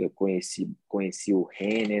aí. Eu conheci o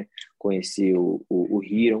Renner, conheci o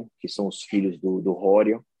Hiron, que são os filhos do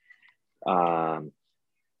Rorion.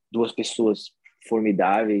 2 pessoas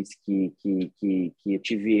formidáveis que eu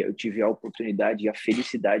tive a oportunidade e a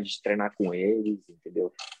felicidade de treinar com eles,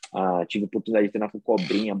 entendeu? Tive a oportunidade de treinar com o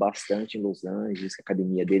Cobrinha bastante em Los Angeles, que a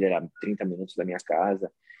academia dele era 30 minutos da minha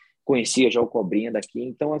casa. Conhecia já o Cobrinha daqui,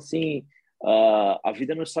 então assim, a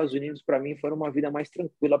vida nos Estados Unidos para mim foi uma vida mais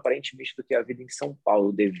tranquila aparentemente do que a vida em São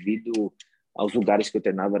Paulo, devido aos lugares que eu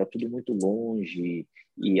treinava, era tudo muito longe,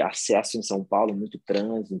 e acesso em São Paulo, muito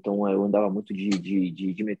trânsito, então eu andava muito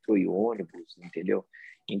de metrô e ônibus, entendeu?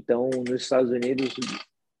 Então, nos Estados Unidos,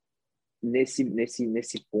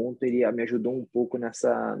 nesse ponto, ele me ajudou um pouco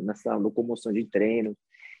nessa locomoção de treino,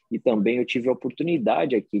 e também eu tive a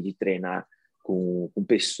oportunidade aqui de treinar com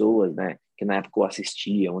pessoas, né, que na época eu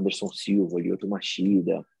assistia, Anderson Silva, Lyoto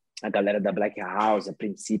Machida, a galera da Black House, a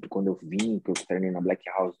princípio, quando eu vim, que eu treinei na Black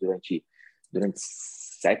House durante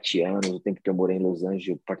 7 anos, o tempo que eu morei em Los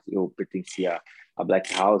Angeles, eu pertencia à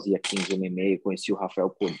Black House e a Kings MMA. Conheci o Rafael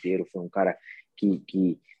Cordeiro, foi um cara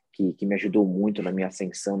que me ajudou muito na minha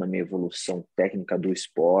ascensão, na minha evolução técnica do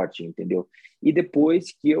esporte, entendeu? E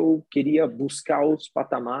depois que eu queria buscar outros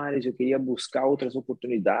patamares, eu queria buscar outras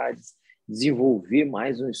oportunidades, desenvolver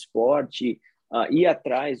mais um esporte, ir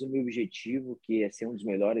atrás do meu objetivo, que é ser um dos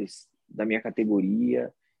melhores da minha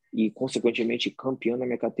categoria e, consequentemente, campeão da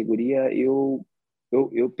minha categoria, eu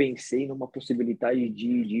pensei numa possibilidade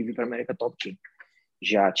de vir para a América Top Team.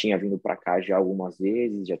 Já tinha vindo para cá já algumas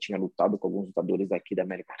vezes, já tinha lutado com alguns lutadores daqui da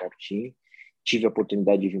América Top Team. Tive a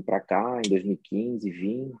oportunidade de vir para cá em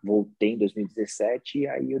 2015, voltei em 2017 e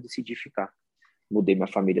aí eu decidi ficar. Mudei minha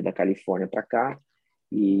família da Califórnia para cá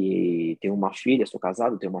e tenho uma filha, sou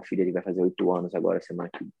casado, tenho uma filha que vai fazer 8 anos agora,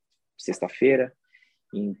 sexta-feira.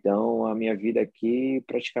 Então, a minha vida aqui,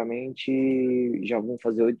 praticamente, já vão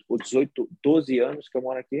fazer 12 anos que eu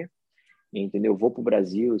moro aqui, entendeu? Vou para o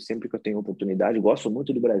Brasil sempre que eu tenho oportunidade, gosto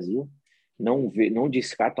muito do Brasil, não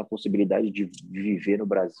descarto a possibilidade de viver no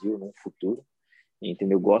Brasil no futuro,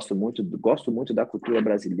 entendeu? Gosto muito da cultura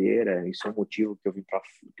brasileira, isso é um motivo que eu vim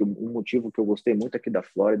um motivo que eu gostei muito aqui da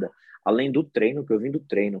Flórida, além do treino, que eu vim do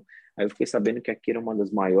treino. Aí eu fiquei sabendo que aqui era uma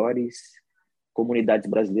das maiores comunidades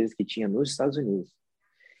brasileiras que tinha nos Estados Unidos.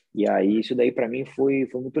 E aí isso daí para mim foi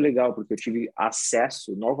muito legal, porque eu tive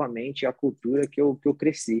acesso novamente à cultura que eu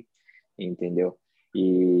cresci, entendeu?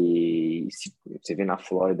 E se você vê na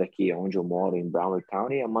Flórida aqui, onde eu moro, em Broward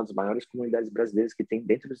County, é uma das maiores comunidades brasileiras que tem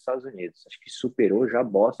dentro dos Estados Unidos. Acho que superou já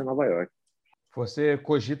Boston e Nova York. Você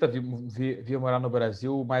cogita vir morar no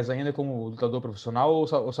Brasil, mas ainda como lutador profissional ou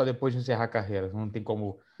só depois de encerrar a carreira? Não tem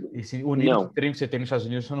como... O nível de treino que você tem nos Estados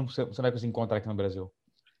Unidos, você não vai conseguir encontrar aqui no Brasil.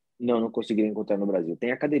 Não conseguiria encontrar no Brasil.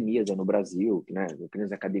 Tem academias no Brasil, né? Tem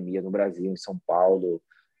academias no Brasil, em São Paulo,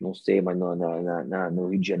 não sei, mas no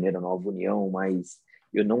Rio de Janeiro, Nova União, mas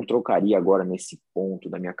eu não trocaria agora nesse ponto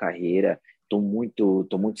da minha carreira. Tô muito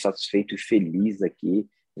satisfeito e feliz aqui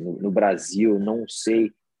no Brasil. Não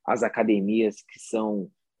sei as academias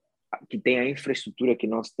que têm a infraestrutura que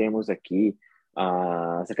nós temos aqui.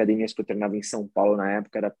 As academias que eu treinava em São Paulo na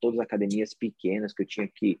época eram todas academias pequenas que eu tinha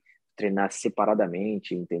que treinar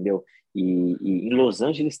separadamente, entendeu? E em Los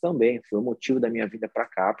Angeles também, foi o motivo da minha vinda para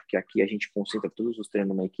cá, porque aqui a gente concentra todos os treinos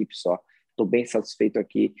numa equipe só. Estou bem satisfeito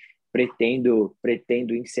aqui, pretendo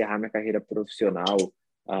encerrar minha carreira profissional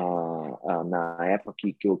na época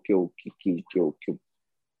que eu tive,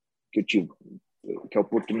 que a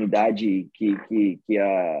oportunidade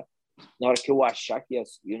na hora que eu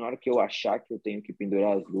achar que eu tenho que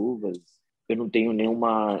pendurar as luvas, eu não tenho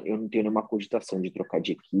nenhuma cogitação de trocar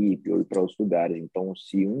de equipe ou ir para outros lugares. Então,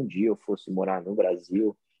 se um dia eu fosse morar no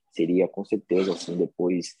Brasil, seria com certeza assim,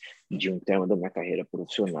 depois de um termo da minha carreira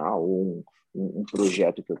profissional, ou um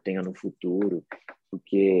projeto que eu tenha no futuro,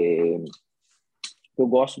 porque eu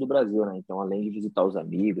gosto do Brasil, né? Então, além de visitar os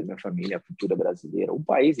amigos, minha família, a cultura brasileira, o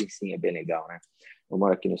país em si é bem legal, né? Eu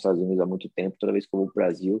moro aqui nos Estados Unidos há muito tempo, toda vez que eu vou para o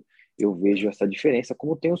Brasil, eu vejo essa diferença,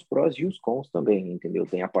 como tem os prós e os cons também, entendeu?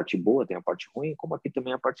 Tem a parte boa, tem a parte ruim, como aqui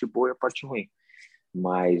também a parte boa e a parte ruim.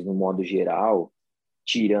 Mas, no modo geral,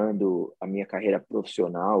 tirando a minha carreira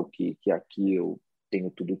profissional, que aqui eu tenho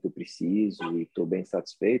tudo o que eu preciso e estou bem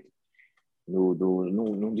satisfeito,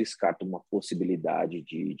 não descarto uma possibilidade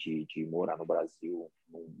de morar no Brasil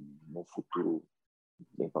num futuro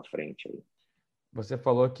bem para frente. Aí. Você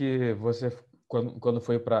falou que você, quando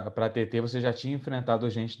foi para a TT, você já tinha enfrentado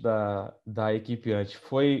gente da equipe antes.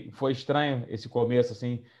 Foi estranho esse começo,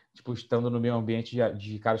 assim, tipo, estando no meio ambiente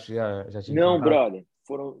de caras que já tinham Não, enfrentado? brother.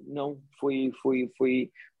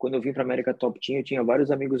 Foi quando eu vim para América Top Team, eu tinha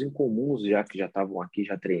vários amigos em comuns que já estavam aqui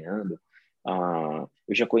já treinando.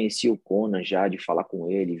 Eu já conhecia o Conan já de falar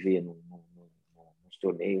com ele, ver nos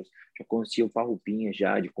torneios. Já conhecia o Farrupinha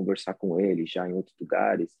já de conversar com ele já em outros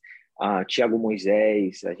lugares. Thiago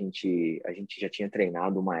Moisés, a gente já tinha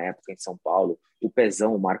treinado uma época em São Paulo. O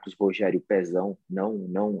Pezão, o Marcos Rogério, o Pezão, não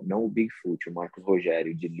o Bigfoot, o Marcos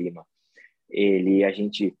Rogério de Lima. A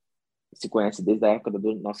gente se conhece desde a época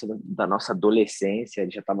da nossa adolescência,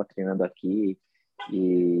 ele já estava treinando aqui.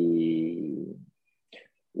 E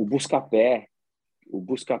o Buscapé,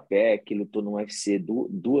 que lutou no UFC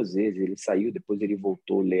duas vezes, ele saiu, depois ele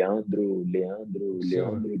voltou. Leandro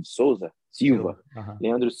de Souza Silva. Uhum.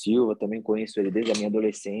 Leandro Silva, também conheço ele desde a minha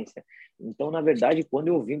adolescência. Então, na verdade, quando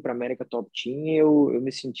eu vim para América Top Team, eu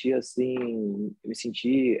me senti assim,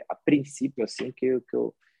 a princípio assim que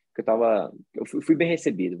eu fui bem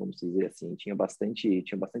recebido, vamos dizer assim. Tinha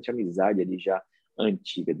bastante amizade ali já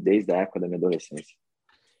antiga, desde a época da minha adolescência.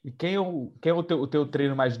 E quem é o teu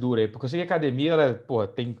treino mais duro aí? Porque eu sei que a academia, ela, pô,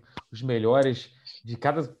 tem os melhores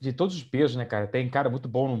de todos os pesos, né, cara? Tem cara muito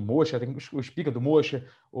bom no Mocha, tem os pica do Mocha,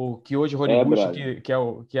 o que hoje Horiguchi,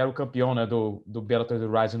 que era o campeão, né, do Bellator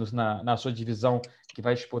do Rising na sua divisão, que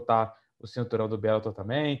vai disputar o cinturão do Bellator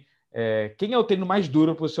também. Quem é o treino mais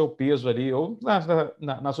duro pro seu peso ali, ou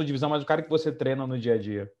na sua divisão, mas o cara que você treina no dia a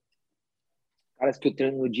dia? Caras que eu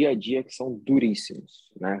treino no dia a dia que são duríssimos,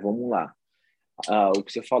 né? Vamos lá. O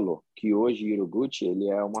que você falou, que hoje Horiguchi, ele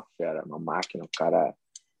é uma fera, uma máquina. O cara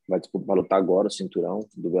vai lutar agora o cinturão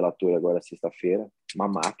do Bellator agora sexta-feira. Uma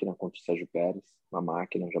máquina contra o Sérgio Pérez, uma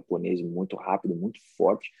máquina, um japonês muito rápido, muito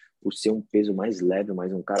forte, por ser um peso mais leve,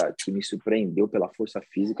 mas um cara que me surpreendeu pela força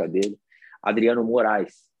física dele. Adriano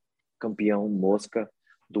Moraes, campeão mosca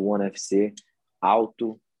do ONE UFC,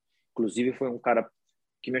 alto. Inclusive foi um cara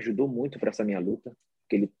que me ajudou muito para essa minha luta,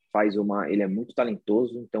 que ele é muito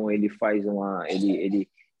talentoso, então ele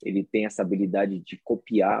tem essa habilidade de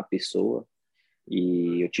copiar a pessoa,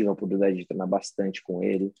 e eu tive a oportunidade de treinar bastante com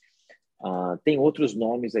ele. Tem outros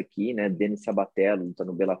nomes aqui, né? Denis Sabatello, tá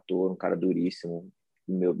no Bellator, um cara duríssimo,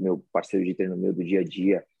 meu parceiro de treino meu do dia a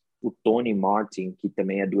dia. O Tony Martin, que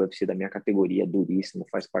também é do UFC da minha categoria, duríssimo,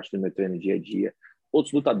 faz parte do meu treino dia a dia.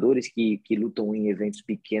 Outros lutadores que lutam em eventos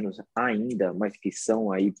pequenos ainda, mas que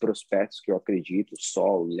são aí prospectos que eu acredito.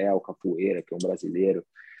 Sol, Léo Capoeira, que é um brasileiro.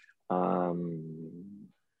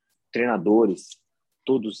 Treinadores,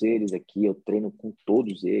 todos eles aqui, eu treino com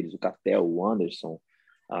todos eles. O Catel, o Anderson,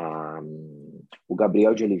 o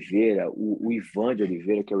Gabriel de Oliveira, o Ivan de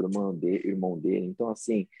Oliveira, que é o irmão dele. Então,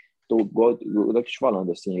 assim, igual eu tô te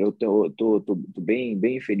falando, assim, eu tô bem,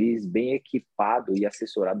 bem feliz, bem equipado e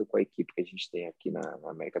assessorado com a equipe que a gente tem aqui na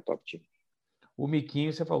América Top Team. O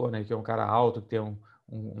Miquinho, você falou, né? Que é um cara alto, que tem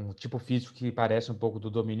um tipo físico que parece um pouco do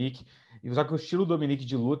Dominique. E só que o estilo do Dominique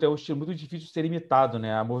de luta é um estilo muito difícil de ser imitado,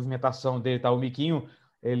 né? A movimentação dele, tá? O Miquinho,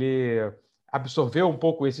 ele absorveu um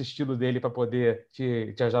pouco esse estilo dele para poder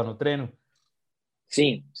te ajudar no treino?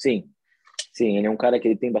 Sim, ele é um cara que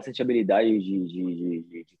ele tem bastante habilidade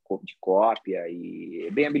de cópia e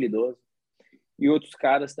é bem habilidoso. E outros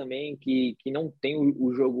caras também que não têm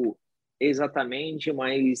o jogo exatamente,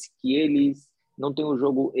 mas que eles não têm o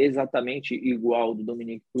jogo exatamente igual ao do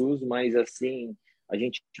Dominic Cruz, mas assim, a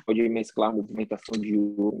gente pode mesclar a movimentação de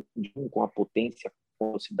um com a potência, com a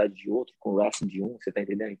velocidade de outro, com o wrestling de um, você tá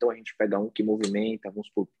entendendo? Então a gente pega um que movimenta, vamos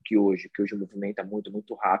supor que hoje movimenta muito,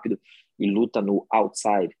 muito rápido e luta no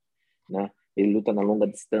outside, né? Ele luta na longa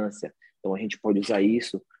distância. Então a gente pode usar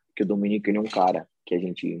isso, porque o Dominic ele é um cara que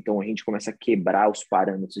então a gente começa a quebrar os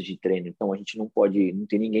parâmetros de treino. Então a gente não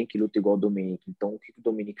tem ninguém que luta igual o Dominic. Então o que o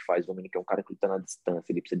Dominic faz? O Dominic é um cara que luta na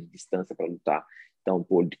distância, ele precisa de distância para lutar. Então,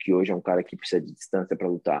 que hoje é um cara que precisa de distância para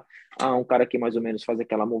lutar. Um cara que mais ou menos faz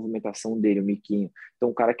aquela movimentação dele, o Miquinho. Então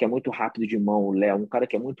um cara que é muito rápido de mão, o Léo, um cara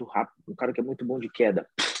que é muito rápido, um cara que é muito bom de queda,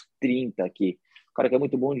 30 aqui. Um cara que é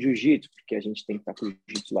muito bom de jiu-jitsu, porque a gente tem que estar com o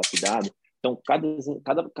jiu-jitsu lapidado. Então,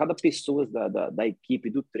 cada pessoa da equipe,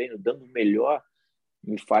 do treino, dando o melhor,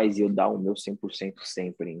 me faz eu dar o meu 100%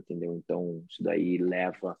 sempre, entendeu? Então, isso daí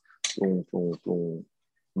leva para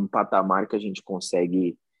um patamar que a gente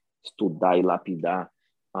consegue estudar e lapidar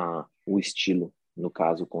o estilo, no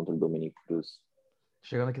caso, contra o Dominic Cruz.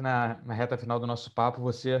 Chegando aqui na reta final do nosso papo,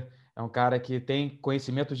 você é um cara que tem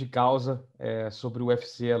conhecimento de causa sobre o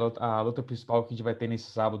UFC, a luta principal que a gente vai ter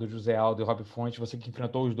nesse sábado, José Aldo e Rob Fonte. Você que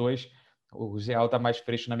enfrentou os dois, o José Aldo está mais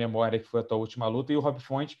fresco na memória, que foi a tua última luta, e o Rob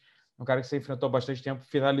Fonte, um cara que você enfrentou há bastante tempo,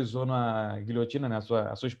 finalizou na guilhotina, né,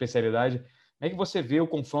 a sua especialidade. Como é que você vê o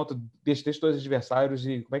confronto desses dois adversários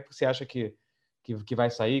e como é que você acha que vai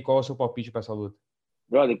sair? Qual é o seu palpite para essa luta?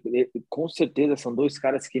 Brother, com certeza são dois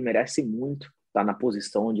caras que merecem muito estar na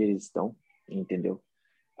posição onde eles estão, entendeu?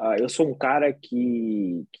 Eu sou um cara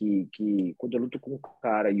que quando eu luto com um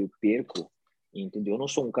cara e eu perco, entendeu? Eu não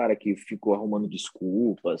sou um cara que fico arrumando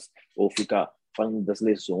desculpas ou fica falando das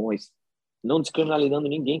lesões, não descriminalizando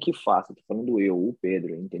ninguém que faça, tô falando eu, o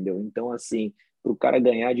Pedro, entendeu? Então, assim, pro cara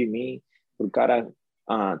ganhar de mim, pro cara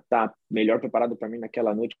tá melhor preparado para mim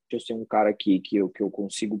naquela noite, eu ser um cara que eu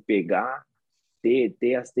consigo pegar,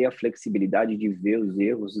 ter a flexibilidade de ver os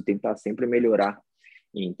erros e tentar sempre melhorar,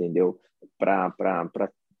 entendeu? Para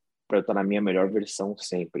eu estar na minha melhor versão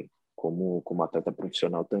sempre, como atleta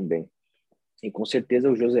profissional também. E com certeza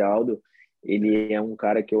o José Aldo, ele é um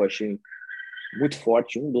cara que eu achei muito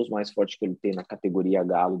forte, um dos mais fortes que ele tem na categoria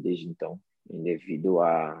galo desde então, devido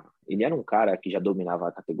a... Ele era um cara que já dominava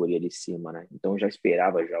a categoria de cima, né? Então eu já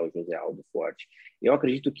esperava já o José Aldo forte. Eu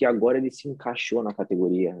acredito que agora ele se encaixou na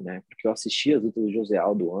categoria, né? Porque eu assistia as lutas do José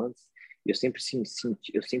Aldo antes e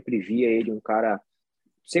eu sempre via ele um cara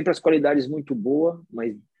sempre as qualidades muito boa,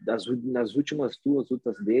 mas nas últimas duas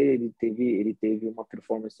lutas dele ele teve uma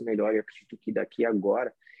performance melhor. E eu acredito que daqui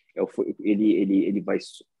agora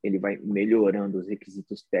ele vai melhorando os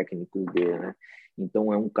requisitos técnicos dele, né?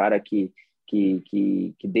 Então é um cara que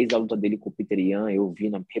desde a luta dele com o Peter Yan,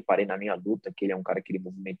 reparei na minha luta que ele é um cara que ele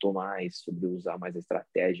movimentou mais, sobre usar mais a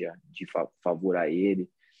estratégia de favor a ele,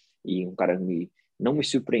 e um cara que não me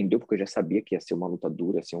surpreendeu, porque eu já sabia que ia ser uma luta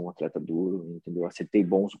dura, ia ser um atleta duro, entendeu? Acertei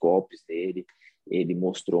bons golpes dele, ele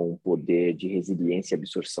mostrou um poder de resiliência e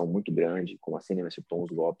absorção muito grande, como assim ele acertou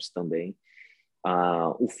uns golpes também.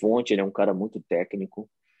 O Fonte, ele é um cara muito técnico,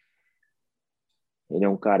 ele é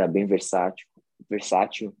um cara bem versátil,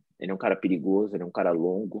 ele é um cara perigoso, ele é um cara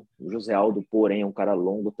longo. O José Aldo, porém, é um cara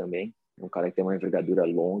longo também, é um cara que tem uma envergadura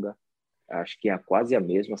longa, acho que é quase a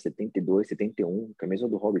mesma, 72, 71, que é a mesma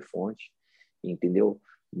do Rob Fonte, entendeu?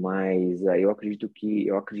 Mas aí eu acredito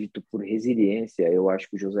por resiliência, eu acho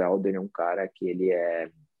que o José Aldo ele é um cara que ele é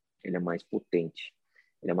mais potente,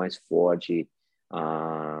 ele é mais forte,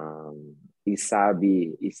 ah, e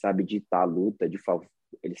sabe ditar a luta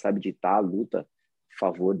ele sabe ditar a luta a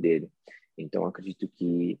favor dele. Então eu acredito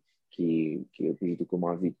que eu acredito que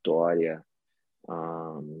uma vitória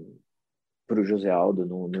para o José Aldo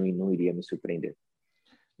não iria me surpreender.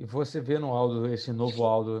 E você vê no Aldo, esse novo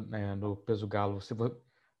Aldo, né, no peso galo,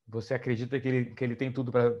 você acredita que ele tem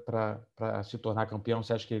tudo para se tornar campeão?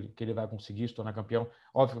 Você acha que ele vai conseguir se tornar campeão?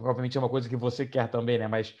 Obviamente é uma coisa que você quer também, né?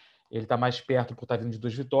 Mas ele está mais perto por estar vindo de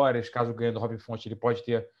 2 vitórias. Caso ganhe do Robin Fonte, ele pode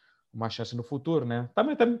ter uma chance no futuro, né?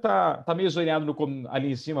 Também tá meio zoneado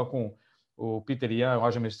ali em cima com o Peter Yan, o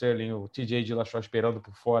Aljamain Sterling, o TJ Dillashaw esperando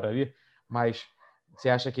por fora ali. Mas você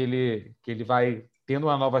acha que ele vai, tendo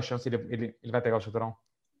uma nova chance, ele vai pegar o cinturão?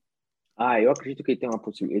 Eu acredito que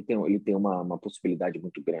ele tem uma possibilidade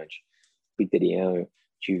muito grande. Peter Yan, eu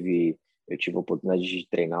tive a oportunidade de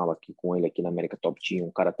treiná-lo aqui com ele aqui na América Top Team,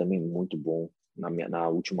 um cara também muito bom. Na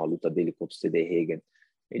última luta dele contra o C.D. Hagan,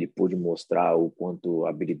 ele pôde mostrar o quanto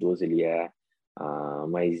habilidoso ele é,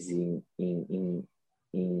 mas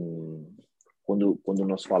quando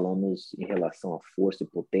nós falamos em relação à força e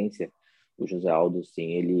potência, o José Aldo,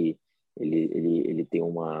 sim, ele tem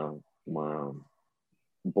um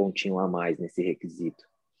pontinho a mais nesse requisito.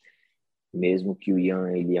 Mesmo que o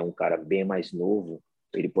Ian ele é um cara bem mais novo,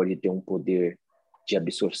 ele pode ter um poder de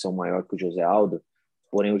absorção maior que o José Aldo,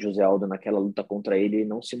 porém o José Aldo naquela luta contra ele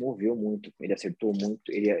não se moveu muito, ele acertou muito,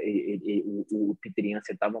 o Peter Ian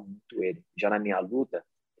acertava muito ele. Já na minha luta,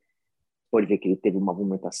 pode ver que ele teve uma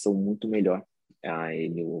movimentação muito melhor.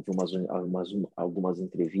 Ele houve algumas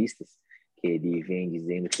entrevistas que ele vem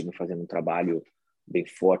dizendo que vem fazendo um trabalho bem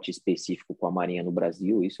forte, específico com a Marinha no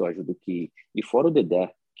Brasil. Isso ajuda e fora o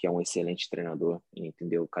Dedé, que é um excelente treinador,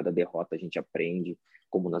 entendeu? Cada derrota a gente aprende,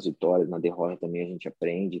 como nas vitórias, na derrota também a gente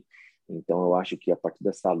aprende. Então eu acho que a partir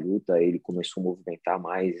dessa luta ele começou a movimentar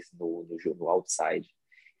mais no outside,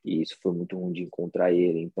 e isso foi muito ruim de encontrar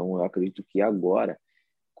ele. Então eu acredito que agora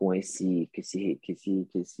com essa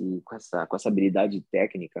habilidade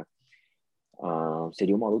técnica,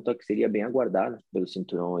 seria uma luta que seria bem aguardada pelo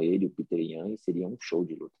cinturão, ele e o Peter Yan, e seria um show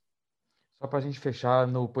de luta. Só para a gente fechar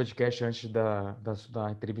no podcast, antes da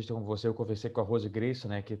entrevista com você, eu conversei com a Rose Gracie,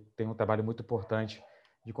 né, que tem um trabalho muito importante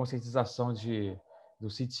de conscientização do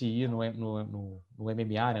CTE no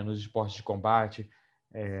MMA, né, nos esportes de combate,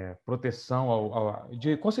 proteção,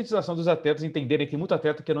 de conscientização dos atletas entenderem que muito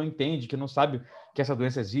atleta que não entende, que não sabe que essa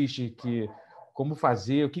doença existe, como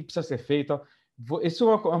fazer, o que precisa ser feito. Isso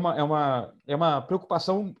é uma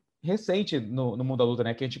preocupação recente no mundo da luta,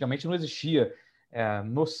 né, que antigamente não existia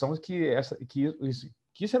noção que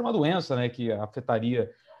isso era uma doença, né, que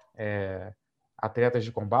afetaria atletas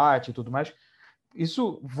de combate e tudo mais.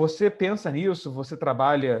 Isso, você pensa nisso? Você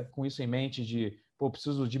trabalha com isso em mente de,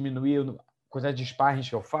 preciso diminuir a quantidade de sparring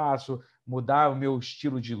que eu faço, mudar o meu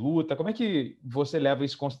estilo de luta? Como é que você leva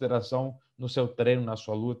isso em consideração no seu treino, na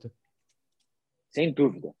sua luta? Sem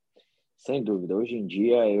dúvida, sem dúvida. Hoje em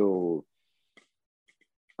dia eu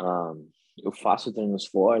faço treinos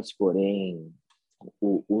fortes, porém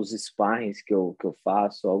os sparrings que eu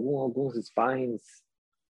faço, alguns sparrings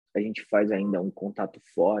a gente faz ainda um contato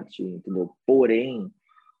forte, entendeu? Porém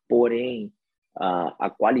a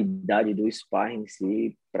qualidade do sparring em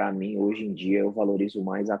si, para mim, hoje em dia, eu valorizo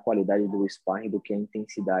mais a qualidade do sparring do que a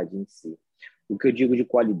intensidade em si. O que eu digo de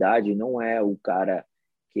qualidade não é o cara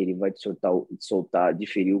que ele vai te soltar,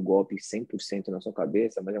 diferir o golpe 100% na sua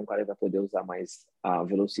cabeça, mas é um cara que vai poder usar mais a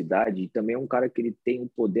velocidade, e também é um cara que ele tem o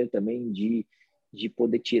poder também de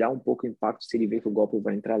poder tirar um pouco o impacto se ele vê que o golpe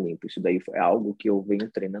vai entrar limpo. Isso daí é algo que eu venho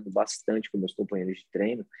treinando bastante com meus companheiros de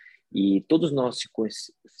treino, e todos nós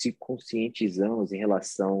se conscientizamos em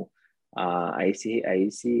relação a esse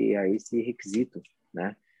requisito,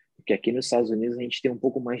 né? Porque aqui nos Estados Unidos a gente tem um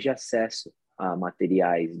pouco mais de acesso a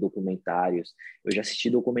materiais, documentários. Eu já assisti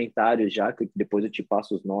documentários já, que depois eu te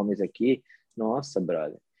passo os nomes aqui. Nossa,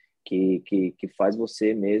 brother, que faz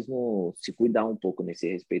você mesmo se cuidar um pouco nesse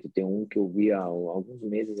respeito. Tem um que eu vi há alguns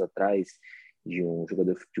meses atrás, de um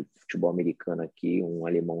jogador de futebol americano aqui, um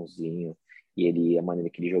alemãozinho, e a maneira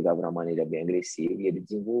que ele jogava era uma maneira bem agressiva, e ele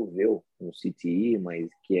desenvolveu um CTE, mas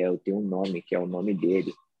tem um nome, que é o nome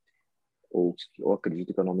dele, ou eu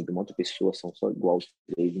acredito que é o nome de uma outra pessoa, são só igual os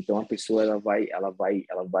três. Então a pessoa ela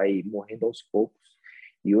vai morrendo aos poucos.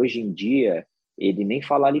 E hoje em dia ele nem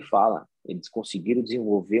falar ele fala. Eles conseguiram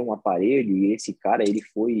desenvolver um aparelho, e esse cara ele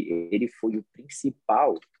foi o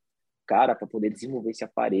principal cara para poder desenvolver esse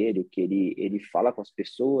aparelho, que ele fala com as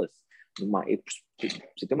pessoas. Pra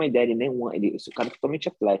você ter uma ideia, esse cara é totalmente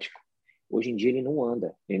atlético. Hoje em dia ele não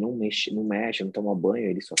anda, ele não mexe, não toma banho,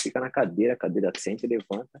 ele só fica na cadeira, a cadeira senta e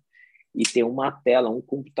levanta. E tem uma tela, um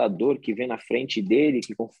computador que vem na frente dele,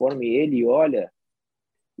 que conforme ele olha,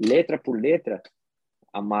 letra por letra,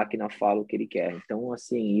 a máquina fala o que ele quer. Então,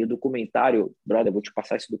 assim, e o documentário, brother, eu vou te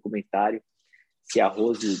passar esse documentário, se a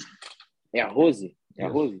Rose... É a Rose? É a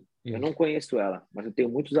Rose? Isso. Eu não conheço ela, mas eu tenho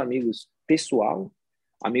muitos amigos pessoal,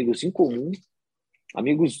 amigos em comum,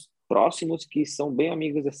 amigos próximos que são bem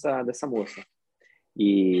amigos dessa moça.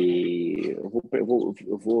 E eu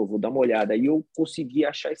vou dar uma olhada. E eu consegui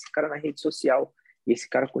achar esse cara na rede social. E esse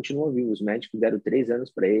cara continua vivo. Os médicos deram 3 anos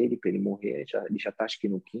para ele morrer. Ele já tá, acho que,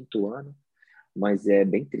 no 5º ano. Mas é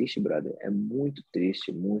bem triste, brother. É muito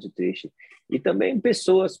triste, muito triste. E também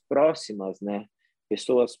pessoas próximas, né?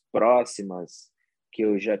 Pessoas próximas que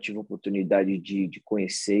eu já tive a oportunidade de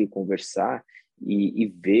conhecer e conversar e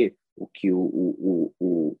ver o que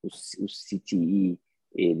o CTE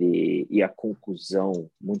e a conclusão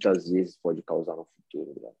muitas vezes pode causar no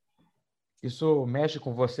futuro. Né? Isso mexe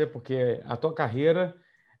com você porque a tua carreira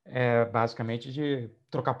é basicamente de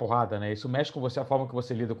trocar porrada, né? Isso mexe com você, a forma que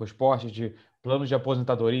você lida com o esporte, de planos de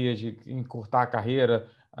aposentadoria, de encurtar a carreira,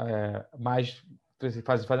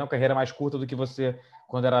 fazer uma carreira mais curta do que você,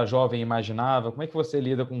 quando era jovem, imaginava. Como é que você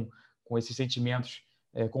lida com esses sentimentos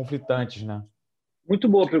conflitantes, né? Muito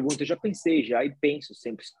boa pergunta. Eu já pensei e penso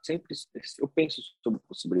sempre eu penso sobre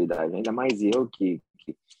possibilidade. Ainda mais eu que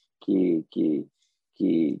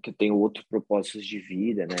eu tenho outros propósitos de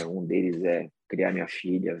vida, né? Um deles é criar minha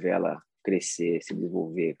filha, ver ela crescer, se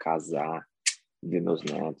desenvolver, casar, ver meus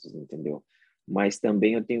netos, entendeu? Mas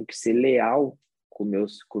também eu tenho que ser leal com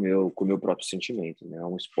o meu próprio sentimento, né? É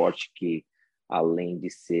um esporte que, além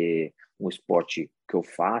de ser um esporte que eu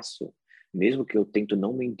faço, mesmo que eu tento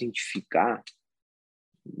não me identificar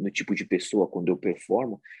no tipo de pessoa quando eu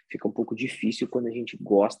performo, fica um pouco difícil quando a gente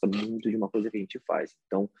gosta muito de uma coisa que a gente faz.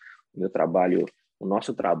 Então, o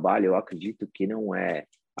nosso trabalho, eu acredito que não é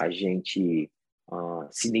a gente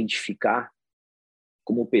se identificar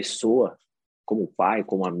como pessoa, como pai,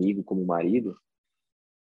 como amigo, como marido,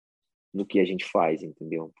 no que a gente faz,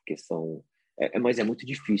 entendeu? Porque mas é muito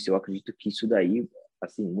difícil. Eu acredito que isso daí,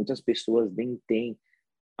 assim, muitas pessoas nem têm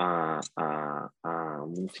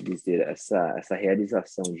vamos dizer, essa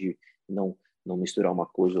realização de não misturar uma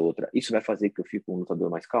coisa ou outra. Isso vai fazer que eu fique um lutador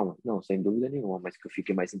mais calmo? Não, sem dúvida nenhuma, mas que eu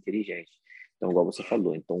fique mais inteligente. Então, igual você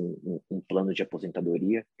falou, então um plano de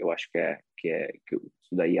aposentadoria, eu acho que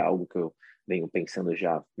isso daí é algo que eu venho pensando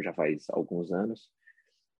já faz alguns anos.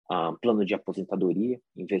 Plano de aposentadoria,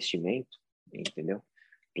 investimento, entendeu?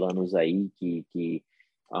 Planos aí que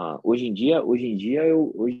hoje em dia,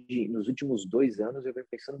 nos últimos 2 anos, eu venho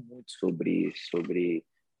pensando muito sobre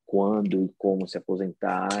quando e como se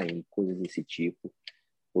aposentar e coisas desse tipo,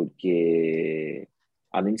 porque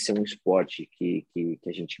além de ser um esporte que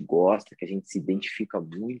a gente gosta, que a gente se identifica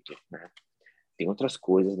muito, né? Tem outras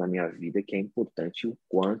coisas na minha vida que é importante o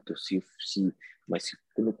quanto, mas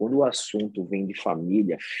quando o assunto vem de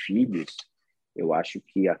família, filhos, eu acho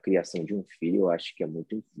que a criação de um filho, eu acho que é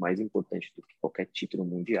muito mais importante do que qualquer título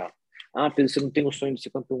mundial. Pedro, você não tem o sonho de ser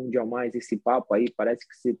campeão mundial mais? Esse papo aí parece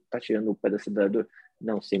que você está tirando o pé do acelerador.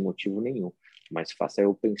 Não, sem motivo nenhum. Mas faça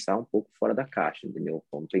eu pensar um pouco fora da caixa, entendeu?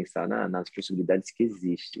 Vamos pensar nas possibilidades que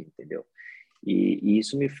existem, entendeu? E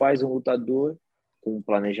isso me faz um lutador com um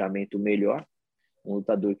planejamento melhor, um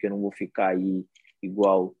lutador que eu não vou ficar aí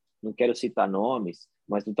igual, não quero citar nomes,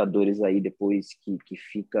 mas lutadores aí depois que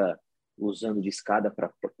fica usando de escada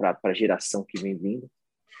para a geração que vem vindo.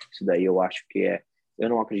 Isso daí eu acho que eu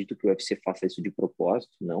não acredito que o UFC faça isso de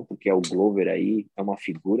propósito, não, porque o Glover aí é uma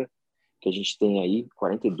figura que a gente tem aí,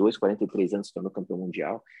 42, 43 anos, se tornou campeão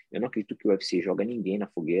mundial. Eu não acredito que o UFC joga ninguém na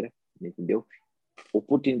fogueira, entendeu?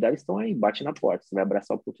 Oportunidades estão aí, bate na porta. Você vai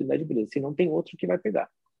abraçar a oportunidade, beleza. Se não tem outro que vai pegar,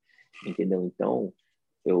 entendeu? Então,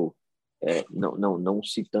 eu não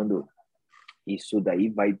citando isso daí,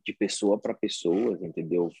 vai de pessoa para pessoa,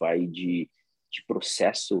 entendeu? Vai de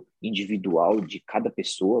processo individual de cada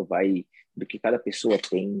pessoa, vai do que cada pessoa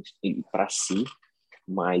tem para si,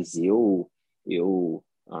 mas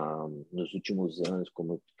nos últimos anos,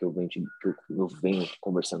 como que eu venho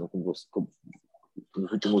conversando com você,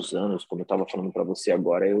 nos últimos anos, como eu estava falando para você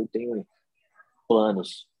agora, eu tenho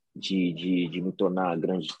planos de me tornar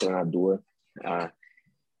grande treinador.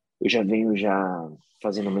 Eu já venho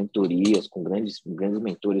fazendo mentorias com grandes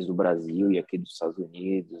mentores do Brasil e aqui dos Estados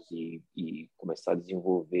Unidos e começar a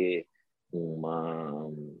desenvolver uma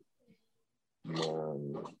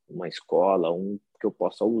escola, que eu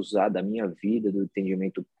possa usar da minha vida, do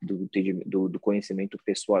entendimento, do conhecimento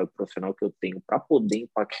pessoal e profissional que eu tenho para poder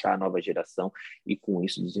impactar a nova geração e, com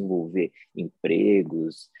isso, desenvolver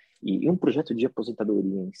empregos e um projeto de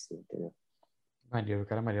aposentadoria em si, entendeu? Maneiro,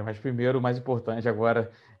 cara, maneiro. Mas primeiro, o mais importante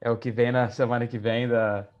agora é o que vem na semana que vem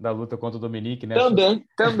da luta contra o Dominique, né? Também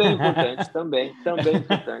importante, também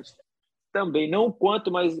importante. Também, não o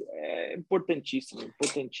quanto, mas é importantíssimo,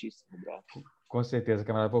 bravo. Com certeza,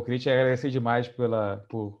 camarada. Pô, queria te agradecer demais pela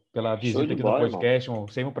visita aqui no podcast.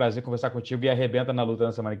 Sempre um prazer conversar contigo e arrebenta na luta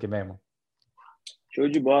na semana que vem, irmão. Show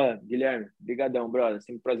de bola, Guilherme. Obrigadão, brother.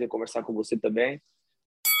 Sempre um prazer conversar com você também.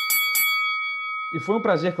 E foi um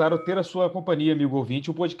prazer, claro, ter a sua companhia, amigo ouvinte.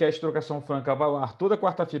 O podcast Trocação Franca vai ao ar toda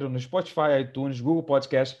quarta-feira no Spotify, iTunes, Google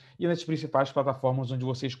Podcast e nas principais plataformas onde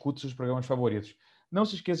você escuta seus programas favoritos. Não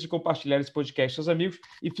se esqueça de compartilhar esse podcast com seus amigos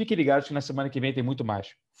e fiquem ligados que na semana que vem tem muito mais.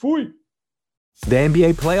 Fui! The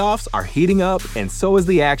NBA playoffs are heating up, and so is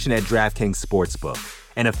the action at DraftKings Sportsbook,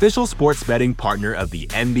 an official sports betting partner of the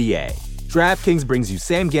NBA. DraftKings brings you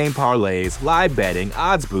same-game parlays, live betting,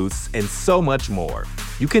 odds boosts, and so much more.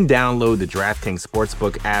 You can download the DraftKings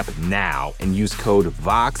Sportsbook app now and use code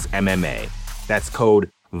VOXMMA. That's code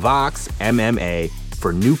VOXMMA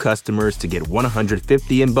for new customers to get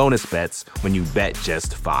 $150 in bonus bets when you bet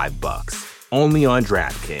just $5. Only on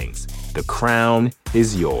DraftKings. The crown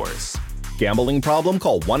is yours. Gambling problem?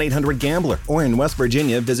 Call 1-800-GAMBLER. Or in West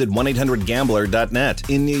Virginia, visit 1-800-GAMBLER.net.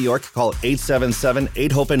 In New York, call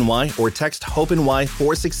 877-8-HOPE-NY or text HOPE-NY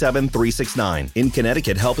 467-369. In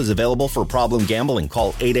Connecticut, help is available for problem gambling.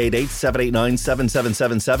 Call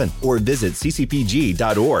 888-789-7777 or visit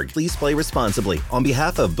ccpg.org. Please play responsibly. On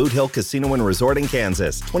behalf of Boot Hill Casino and Resort in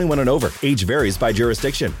Kansas, 21 and over. Age varies by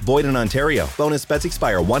jurisdiction. Void in Ontario. Bonus bets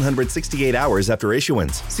expire 168 hours after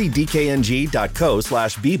issuance. See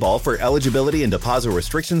dkng.co/bball for eligibility and deposit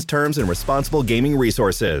restrictions, terms, and responsible gaming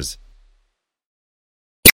resources.